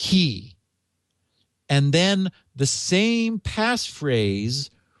key. And then the same passphrase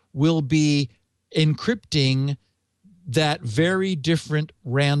will be encrypting that very different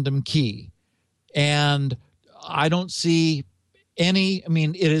random key. And I don't see any,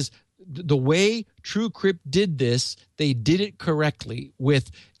 it is the way TrueCrypt did this, they did it correctly with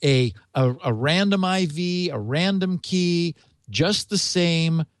a random IV, a random key, just the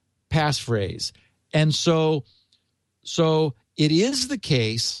same passphrase. And so it is the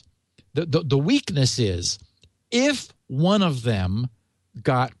case, the weakness is if one of them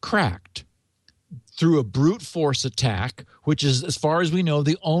got cracked through a brute force attack, which is, as far as we know,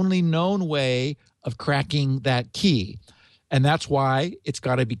 the only known way of cracking that key. And that's why it's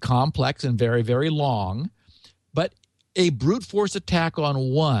got to be complex and very, very long. But a brute force attack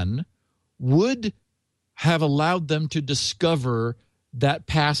on one would have allowed them to discover that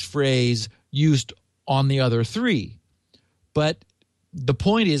passphrase used on the other 3. But the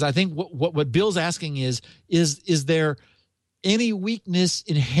point is, I think what Bill's asking is there any weakness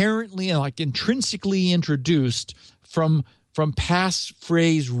inherently, like intrinsically introduced from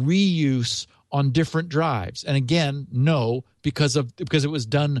passphrase reuse on different drives? And again, no, because it was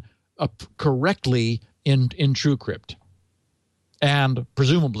done correctly in TrueCrypt, and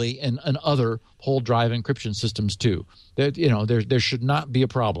presumably in other whole drive encryption systems too. There should not be a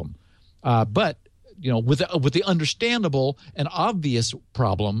problem. But with the understandable and obvious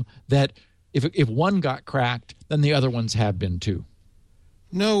problem that if one got cracked, then the other ones have been too.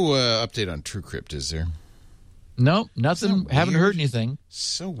 No update on TrueCrypt, is there? No, nothing. Haven't heard anything.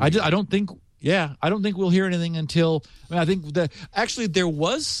 So weird. I don't think we'll hear anything until. I think actually there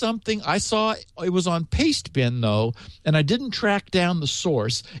was something I saw. It was on Pastebin though, and I didn't track down the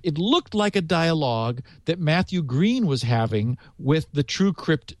source. It looked like a dialogue that Matthew Green was having with the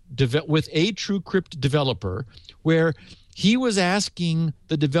TrueCrypt with a TrueCrypt developer, where he was asking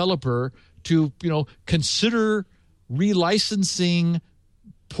the developer to consider relicensing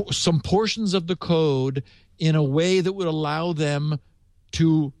some portions of the code in a way that would allow them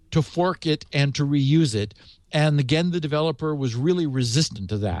to fork it and to reuse it. And again, the developer was really resistant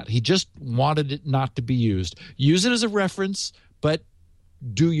to that. He just wanted it not to be used. Use it as a reference, but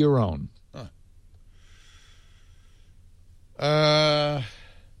do your own. Well,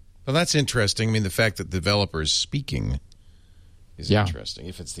 that's interesting. The fact that the developer is speaking is interesting,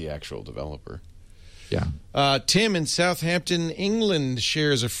 if it's the actual developer. Yeah. Tim in Southampton, England,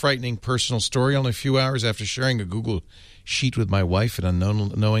 shares a frightening personal story. Only a few hours after sharing a Google Sheet with my wife and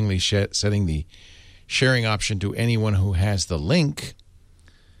unknowingly setting the sharing option to anyone who has the link,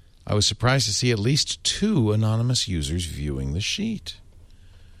 I was surprised to see at least 2 anonymous users viewing the sheet.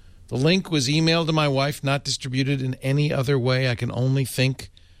 The link was emailed to my wife, not distributed in any other way. I can only think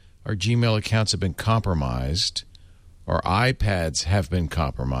our Gmail accounts have been compromised. Our iPads have been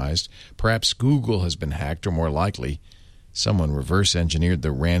compromised. Perhaps Google has been hacked, or more likely, someone reverse engineered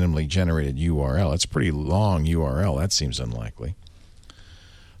the randomly generated URL. It's a pretty long URL. That seems unlikely.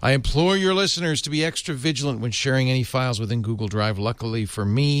 I implore your listeners to be extra vigilant when sharing any files within Google Drive. Luckily for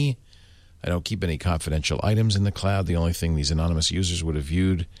me, I don't keep any confidential items in the cloud. The only thing these anonymous users would have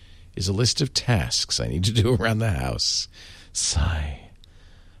viewed is a list of tasks I need to do around the house. Sigh.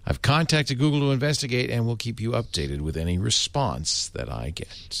 I've contacted Google to investigate and will keep you updated with any response that I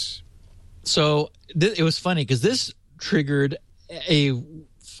get. So it was funny because this triggered a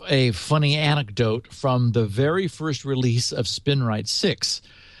funny anecdote from the very first release of SpinRite 6.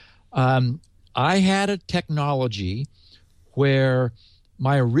 I had a technology where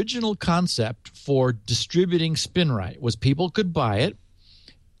my original concept for distributing SpinRite was people could buy it,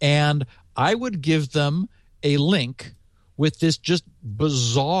 and I would give them a link with this just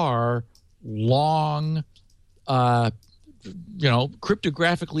bizarre, long,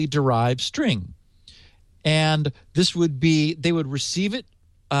 cryptographically derived string. And this would be, they would receive it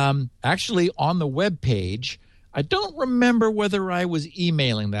actually on the web page. I don't remember whether I was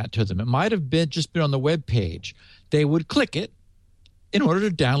emailing that to them. It might have been just been on the web page. They would click it in order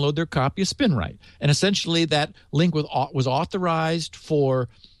to download their copy of SpinRite. And essentially that link was authorized for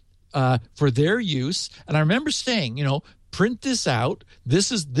their use. And I remember saying, print this out.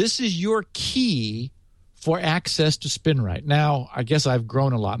 This is your key for access to SpinRite. Now, I guess I've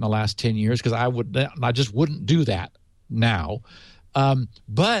grown a lot in the last 10 years because I just wouldn't do that now.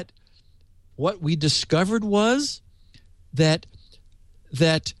 But what we discovered was that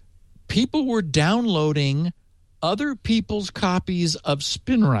people were downloading other people's copies of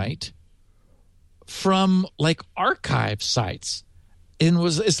SpinRite from like archive sites. And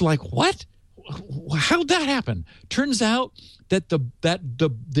it's like, what? How'd that happen? Turns out that the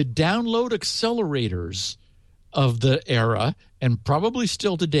download accelerators of the era, and probably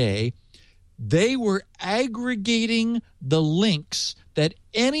still today, they were aggregating the links that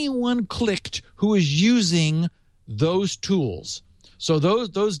anyone clicked who was using those tools. So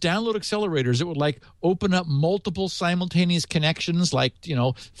those download accelerators, it would like open up multiple simultaneous connections, like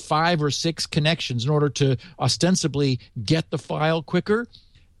 5 or 6 connections in order to ostensibly get the file quicker.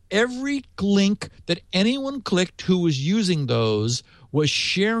 Every link that anyone clicked who was using those was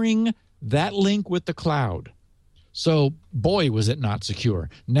sharing that link with the cloud. So, boy, was it not secure.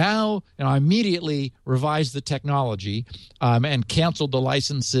 Now, I immediately revised the technology and canceled the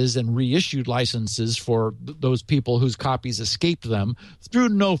licenses and reissued licenses for those people whose copies escaped them through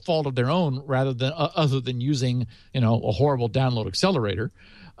no fault of their own, other than using a horrible download accelerator.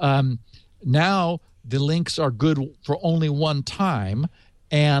 Now the links are good for only one time,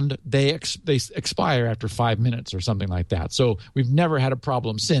 and they expire after 5 minutes or something like that. So we've never had a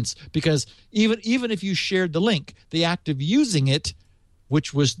problem since, because even if you shared the link, the act of using it,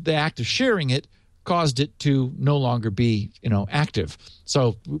 which was the act of sharing it, caused it to no longer be active.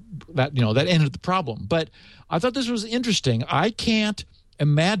 So that that ended the problem. But I thought this was interesting. I can't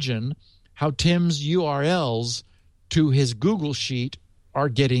imagine how Tim's URLs to his Google Sheet are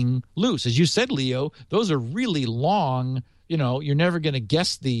getting loose. As you said, Leo, those are really long. You're never going to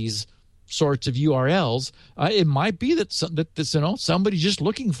guess these sorts of URLs. It might be that somebody's just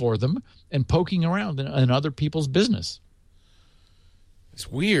looking for them and poking around in other people's business.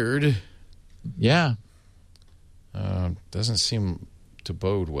 It's weird. Yeah. Doesn't seem to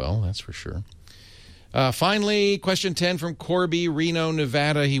bode well, that's for sure. Finally, question 10 from Corby, Reno,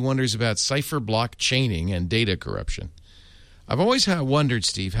 Nevada. He wonders about cipher block chaining and data corruption. I've always wondered,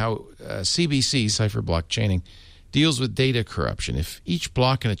 Steve, how CBC, cipher block chaining, deals with data corruption. If each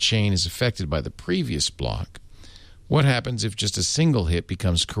block in a chain is affected by the previous block, what happens if just a single hit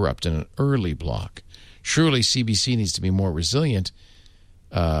becomes corrupt in an early block? Surely CBC needs to be more resilient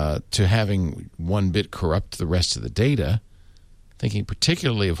to having one bit corrupt the rest of the data. Thinking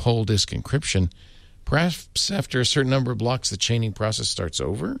particularly of whole disk encryption, perhaps after a certain number of blocks, the chaining process starts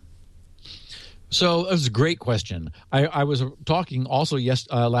over? So that was a great question. I was talking also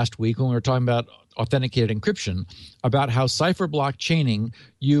last week when we were talking about authenticated encryption, about how cipher block chaining,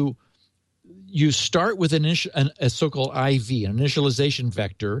 you start with a so-called IV, an initialization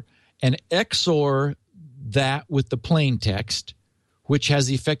vector, and XOR that with the plain text, which has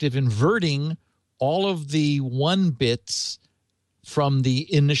the effect of inverting all of the 1 bits from the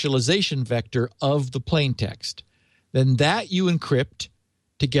initialization vector of the plain text. Then that you encrypt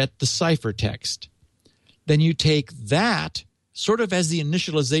to get the ciphertext. Then you take that sort of as the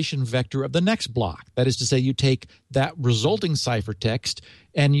initialization vector of the next block. That is to say, you take that resulting ciphertext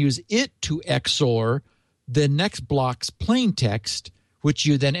and use it to XOR the next block's plain text, which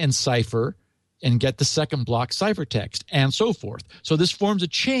you then encipher and get the second block ciphertext, and so forth. So this forms a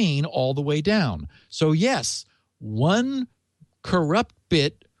chain all the way down. So yes, one corrupt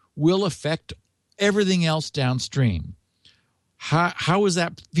bit will affect everything else downstream. How is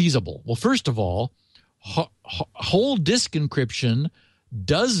that feasible? Well, first of all, whole disk encryption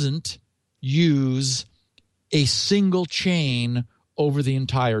doesn't use a single chain over the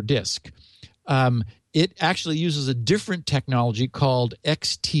entire disk. It actually uses a different technology called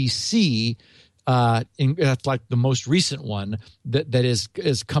XTC. That's like the most recent one that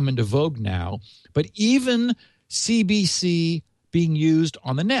is come into vogue now. But even CBC being used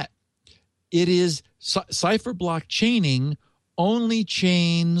on the net, it is cipher block chaining only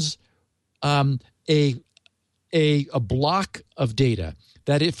chains a block of data.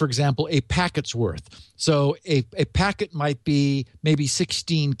 That is, for example, a packet's worth. So a packet might be maybe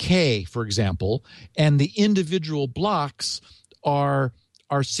 16K, for example, and the individual blocks are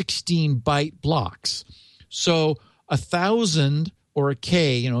 16-byte blocks. So 1,000 or a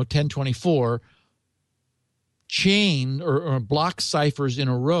K, 1024, chain or block ciphers in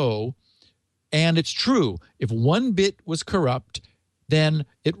a row, and it's true. If 1 bit was corrupt, then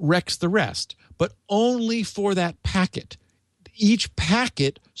it wrecks the rest, but only for that packet. Each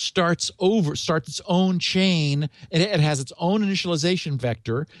packet starts its own chain, and it has its own initialization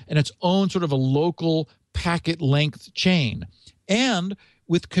vector and its own sort of a local packet length chain. And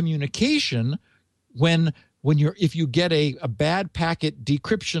with communication, if you get a bad packet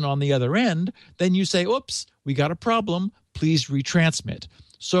decryption on the other end, then you say, oops, we got a problem, please retransmit.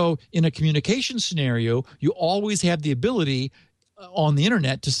 So in a communication scenario, you always have the ability on the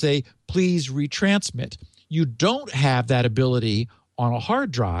internet to say, please retransmit. You don't have that ability on a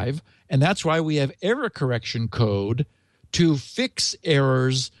hard drive, and that's why we have error correction code to fix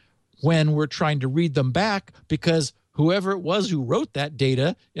errors when we're trying to read them back, because whoever it was who wrote that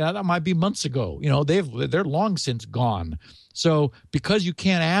data, that might be months ago. They're long since gone. So because you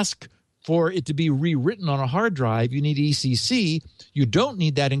can't ask for it to be rewritten on a hard drive, you need ECC. You don't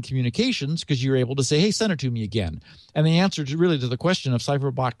need that in communications because you're able to say, hey, send it to me again. And the answer to the question of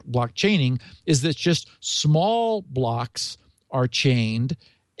cipher block chaining is that just small blocks are chained,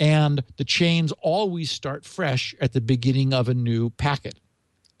 and the chains always start fresh at the beginning of a new packet.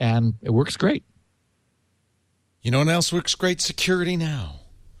 And it works great. You know what else works great? Security Now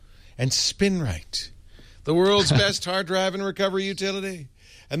and SpinRite, the world's best hard drive and recovery utility.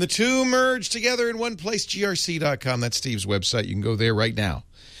 And the two merge together in one place, grc.com. That's Steve's website. You can go there right now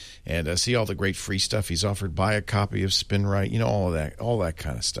and see all the great free stuff he's offered. Buy a copy of SpinRite, all that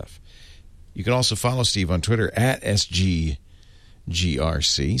kind of stuff. You can also follow Steve on Twitter at SGGRC.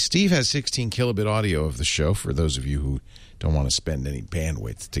 Steve has 16 kilobit audio of the show for those of you who don't want to spend any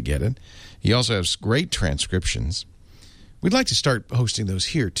bandwidth to get it. He also has great transcriptions. We'd like to start hosting those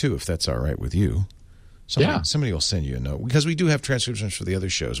here, too, if that's all right with you. Somebody will send you a note. Because we do have transcriptions for the other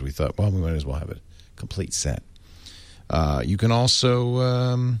shows. We thought, well, we might as well have a complete set. You can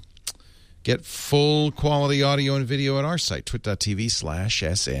also get full quality audio and video at our site,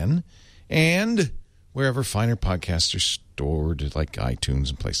 twit.tv/SN, and wherever finer podcasts are stored, like iTunes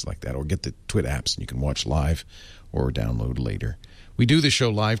and places like that. Or get the Twit apps, and you can watch live or download later. We do the show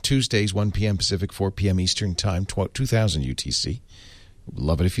live Tuesdays, 1 p.m. Pacific, 4 p.m. Eastern Time, 2000 UTC.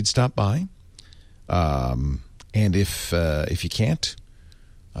 Love it if you'd stop by. And if you can't,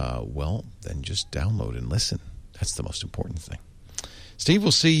 well, then just download and listen. That's the most important thing. Steve,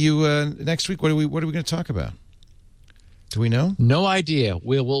 we'll see you next week. What are we going to talk about? Do we know? No idea.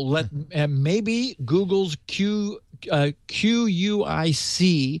 We'll let maybe Google's QUIC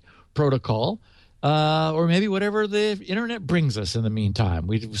protocol, or maybe whatever the internet brings us in the meantime.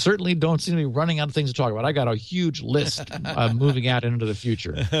 We certainly don't seem to be running out of things to talk about. I got a huge list moving out into the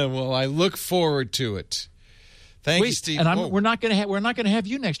future. Well, I look forward to it. Thank you, Steve. And we're not going to have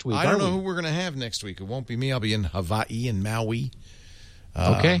you next week. I don't know who we're going to have next week. It won't be me. I'll be in Hawaii and Maui.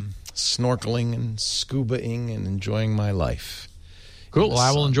 Okay. Snorkeling and scuba-ing and enjoying my life. Cool. Well,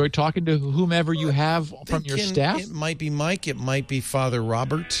 I will enjoy talking to whomever you have from your staff. It might be Mike. It might be Father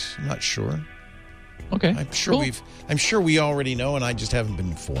Robert. I'm not sure. Okay. I'm sure we already know, and I just haven't been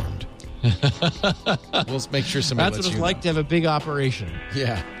informed. We'll make sure somebody lets you know. That's what it's like to have a big operation.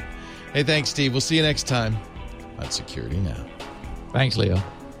 Yeah. Hey, thanks, Steve. We'll see you next time on Security Now. Thanks, Leo.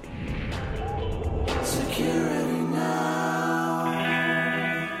 secure.